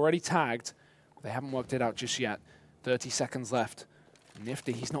automatic. Already tagged. They haven't worked it out just yet. 30 seconds left.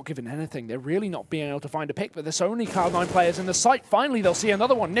 Nifty, he's not given anything. They're really not being able to find a pick, but there's only Cloud9 players in the site. Finally, they'll see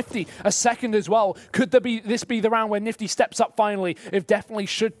another one. Nifty, a second as well. Could this be the round where Nifty steps up finally? It definitely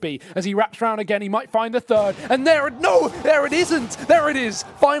should be. As he wraps around again, he might find the third. And there it isn't. There it is.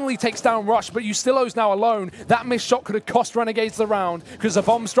 Finally takes down Rush, but Ustillo's now alone. That missed shot could have cost Renegades the round because the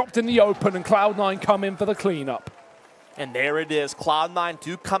bomb's dropped in the open and Cloud9 come in for the cleanup. And there it is. Cloud9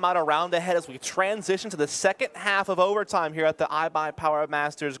 do come out a round ahead as we transition to the second half of overtime here at the iBUYPOWER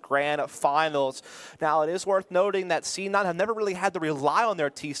Masters Grand Finals. Now, it is worth noting that C9 have never really had to rely on their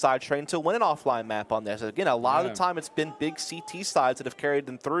T-side train to win an offline map on this. Again, a lot of the time it's been big CT sides that have carried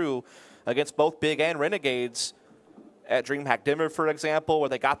them through against both Big and Renegades. At DreamHack Denver, for example, where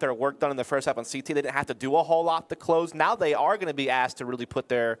they got their work done in the first half on CT. They didn't have to do a whole lot to close. Now they are going to be asked to really put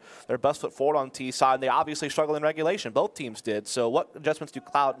their best foot forward on T side. And they obviously struggled in regulation. Both teams did. So what adjustments do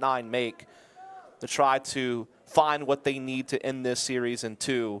Cloud9 make to try to find what they need to end this series in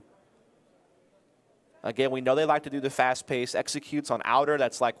 2? Again, we know they like to do the fast-paced executes on Outer.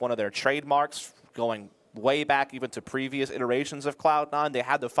 That's like one of their trademarks, going way back even to previous iterations of Cloud9. They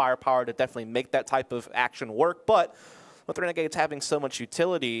had the firepower to definitely make that type of action work, but with the Renegades having so much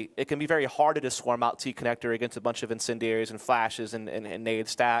utility, it can be very hard to just swarm out T-connector against a bunch of incendiaries and flashes and nade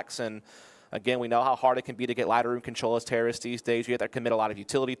stacks. And again, we know how hard it can be to get ladder room control as terrorists these days. You have to commit a lot of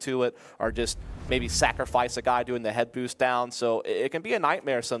utility to it, or just maybe sacrifice a guy doing the head boost down. So it can be a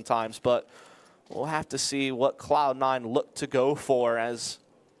nightmare sometimes, but we'll have to see what Cloud9 look to go for as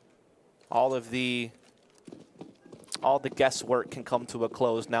all the guesswork can come to a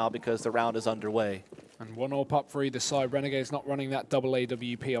close now because the round is underway. And 1-0 up for either side. Renegades not running that double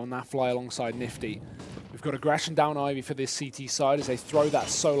AWP on that fly alongside Nifty. We've got aggression down Ivy for this CT side as they throw that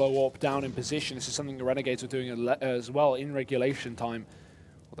solo AWP down in position. This is something the Renegades were doing as well in regulation time.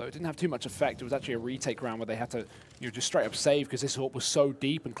 Although it didn't have too much effect. It was actually a retake round where they had to just straight up save because this AWP was so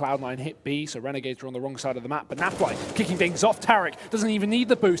deep and Cloud9 hit B, so Renegades were on the wrong side of the map. But Nafly kicking things off. Tarek doesn't even need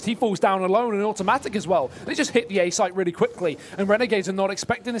the boost. He falls down alone and automatic as well. They just hit the A site really quickly, and Renegades are not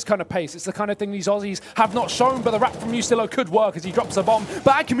expecting this kind of pace. It's the kind of thing these Aussies have not shown, but the wrap from Ustillo could work as he drops a bomb.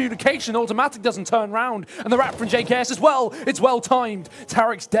 Bad communication. Automatic doesn't turn round, and the wrap from JKS as well. It's well timed.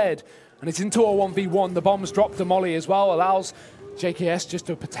 Tarek's dead, and it's into a 1v1. The bomb's dropped the molly as well, allows JKS just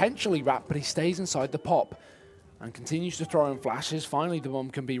to potentially wrap, but he stays inside the pop. and continues to throw in flashes. Finally, the bomb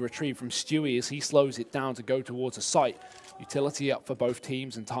can be retrieved from Stewie as he slows it down to go towards a site. Utility up for both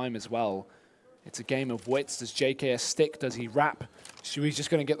teams and time as well. It's a game of wits. Does JKS stick? Does he wrap? Stewie's just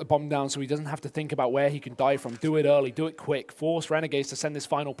going to get the bomb down so he doesn't have to think about where he can die from. Do it early, do it quick. Force Renegades to send this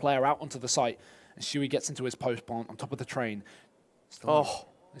final player out onto the site. And Stewie gets into his post plant on top of the train. Still,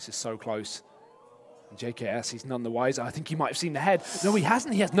 this is so close. And JKS, he's none the wiser. I think he might have seen the head. No, he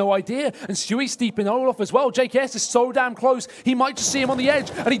hasn't. He has no idea. And Stewie's steeping Olaf as well. JKS is so damn close. He might just see him on the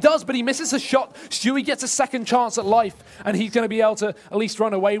edge. And he does, but he misses a shot. Stewie gets a second chance at life. And he's going to be able to at least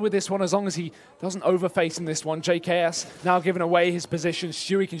run away with this one as long as he doesn't overface in this one. JKS now giving away his position.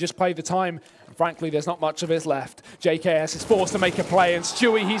 Stewie can just play the time. And frankly, there's not much of it left. JKS is forced to make a play. And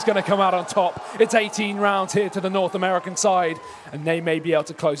Stewie, he's going to come out on top. It's 18 rounds here to the North American side. And they may be able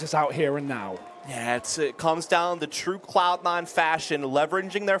to close us out here and now. Yeah, it comes down to true Cloud9 fashion,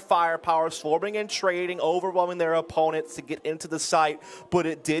 leveraging their firepower, swarming and trading, overwhelming their opponents to get into the site. But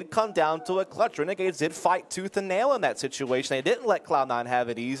it did come down to a clutch. Renegades did fight tooth and nail in that situation. They didn't let Cloud9 have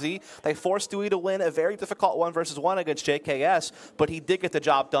it easy. They forced Stewie to win a very difficult 1-versus-1 against JKS, but he did get the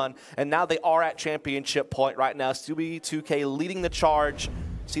job done. And now they are at championship point right now. Stewie 2K leading the charge.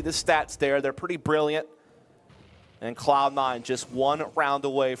 See the stats there. They're pretty brilliant. And Cloud9 just one round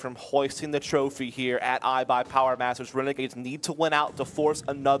away from hoisting the trophy here at iBUYPOWER Masters. Renegades need to win out to force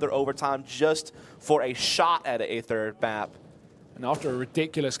another overtime just for a shot at a third map. And after a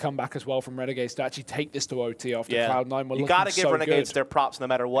ridiculous comeback as well from Renegades to actually take this to OT after Cloud9 were looking so good. You got to give Renegades their props no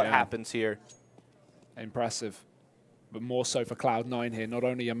matter what happens here. Impressive. But more so for Cloud9 here. Not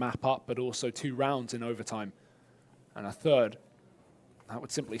only a map up, but also 2 rounds in overtime. And a third. That would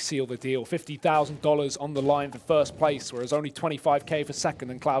simply seal the deal. $50,000 on the line for first place, whereas only $25K for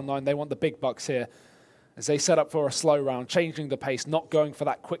second. And Cloud9, they want the big bucks here as they set up for a slow round, changing the pace, not going for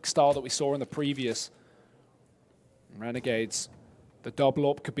that quick style that we saw in the previous. Renegades, the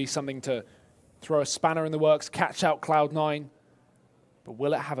double up could be something to throw a spanner in the works, catch out Cloud9. But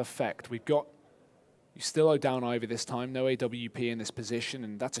will it have effect? We've got Ustillo down Ivy this time, no AWP in this position,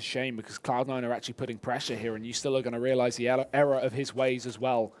 and that's a shame because Cloud9 are actually putting pressure here, and Ustillo are going to realize the error of his ways as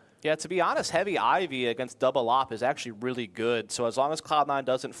well. Yeah, to be honest, heavy Ivy against double op is actually really good. So as long as Cloud9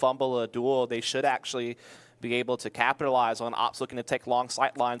 doesn't fumble a duel, they should actually be able to capitalize on ops looking to take long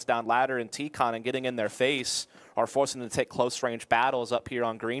sight lines down ladder and T-Con and getting in their face, or forcing them to take close range battles up here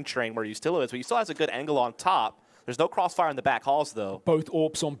on green train where Ustillo is. But he still has a good angle on top. There's no crossfire in the back halls, though. Both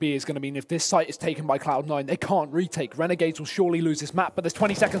AWPs on B is going to mean if this site is taken by Cloud9, they can't retake. Renegades will surely lose this map, but there's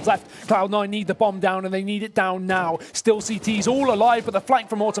 20 seconds left. Cloud9 need the bomb down, and they need it down now. Still CT's all alive, but the flank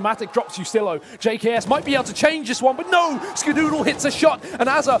from Automatic drops Ustillo. JKS might be able to change this one, but no! Skadoodle hits a shot, and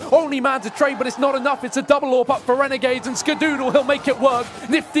Azza, only man to trade, but it's not enough. It's a double AWP up for Renegades, and Skadoodle, he'll make it work.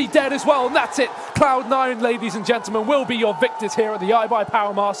 Nifty dead as well, and that's it. Cloud9, ladies and gentlemen, will be your victors here at the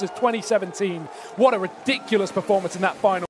iBUYPOWER Masters 2017. What a ridiculous performance in that final.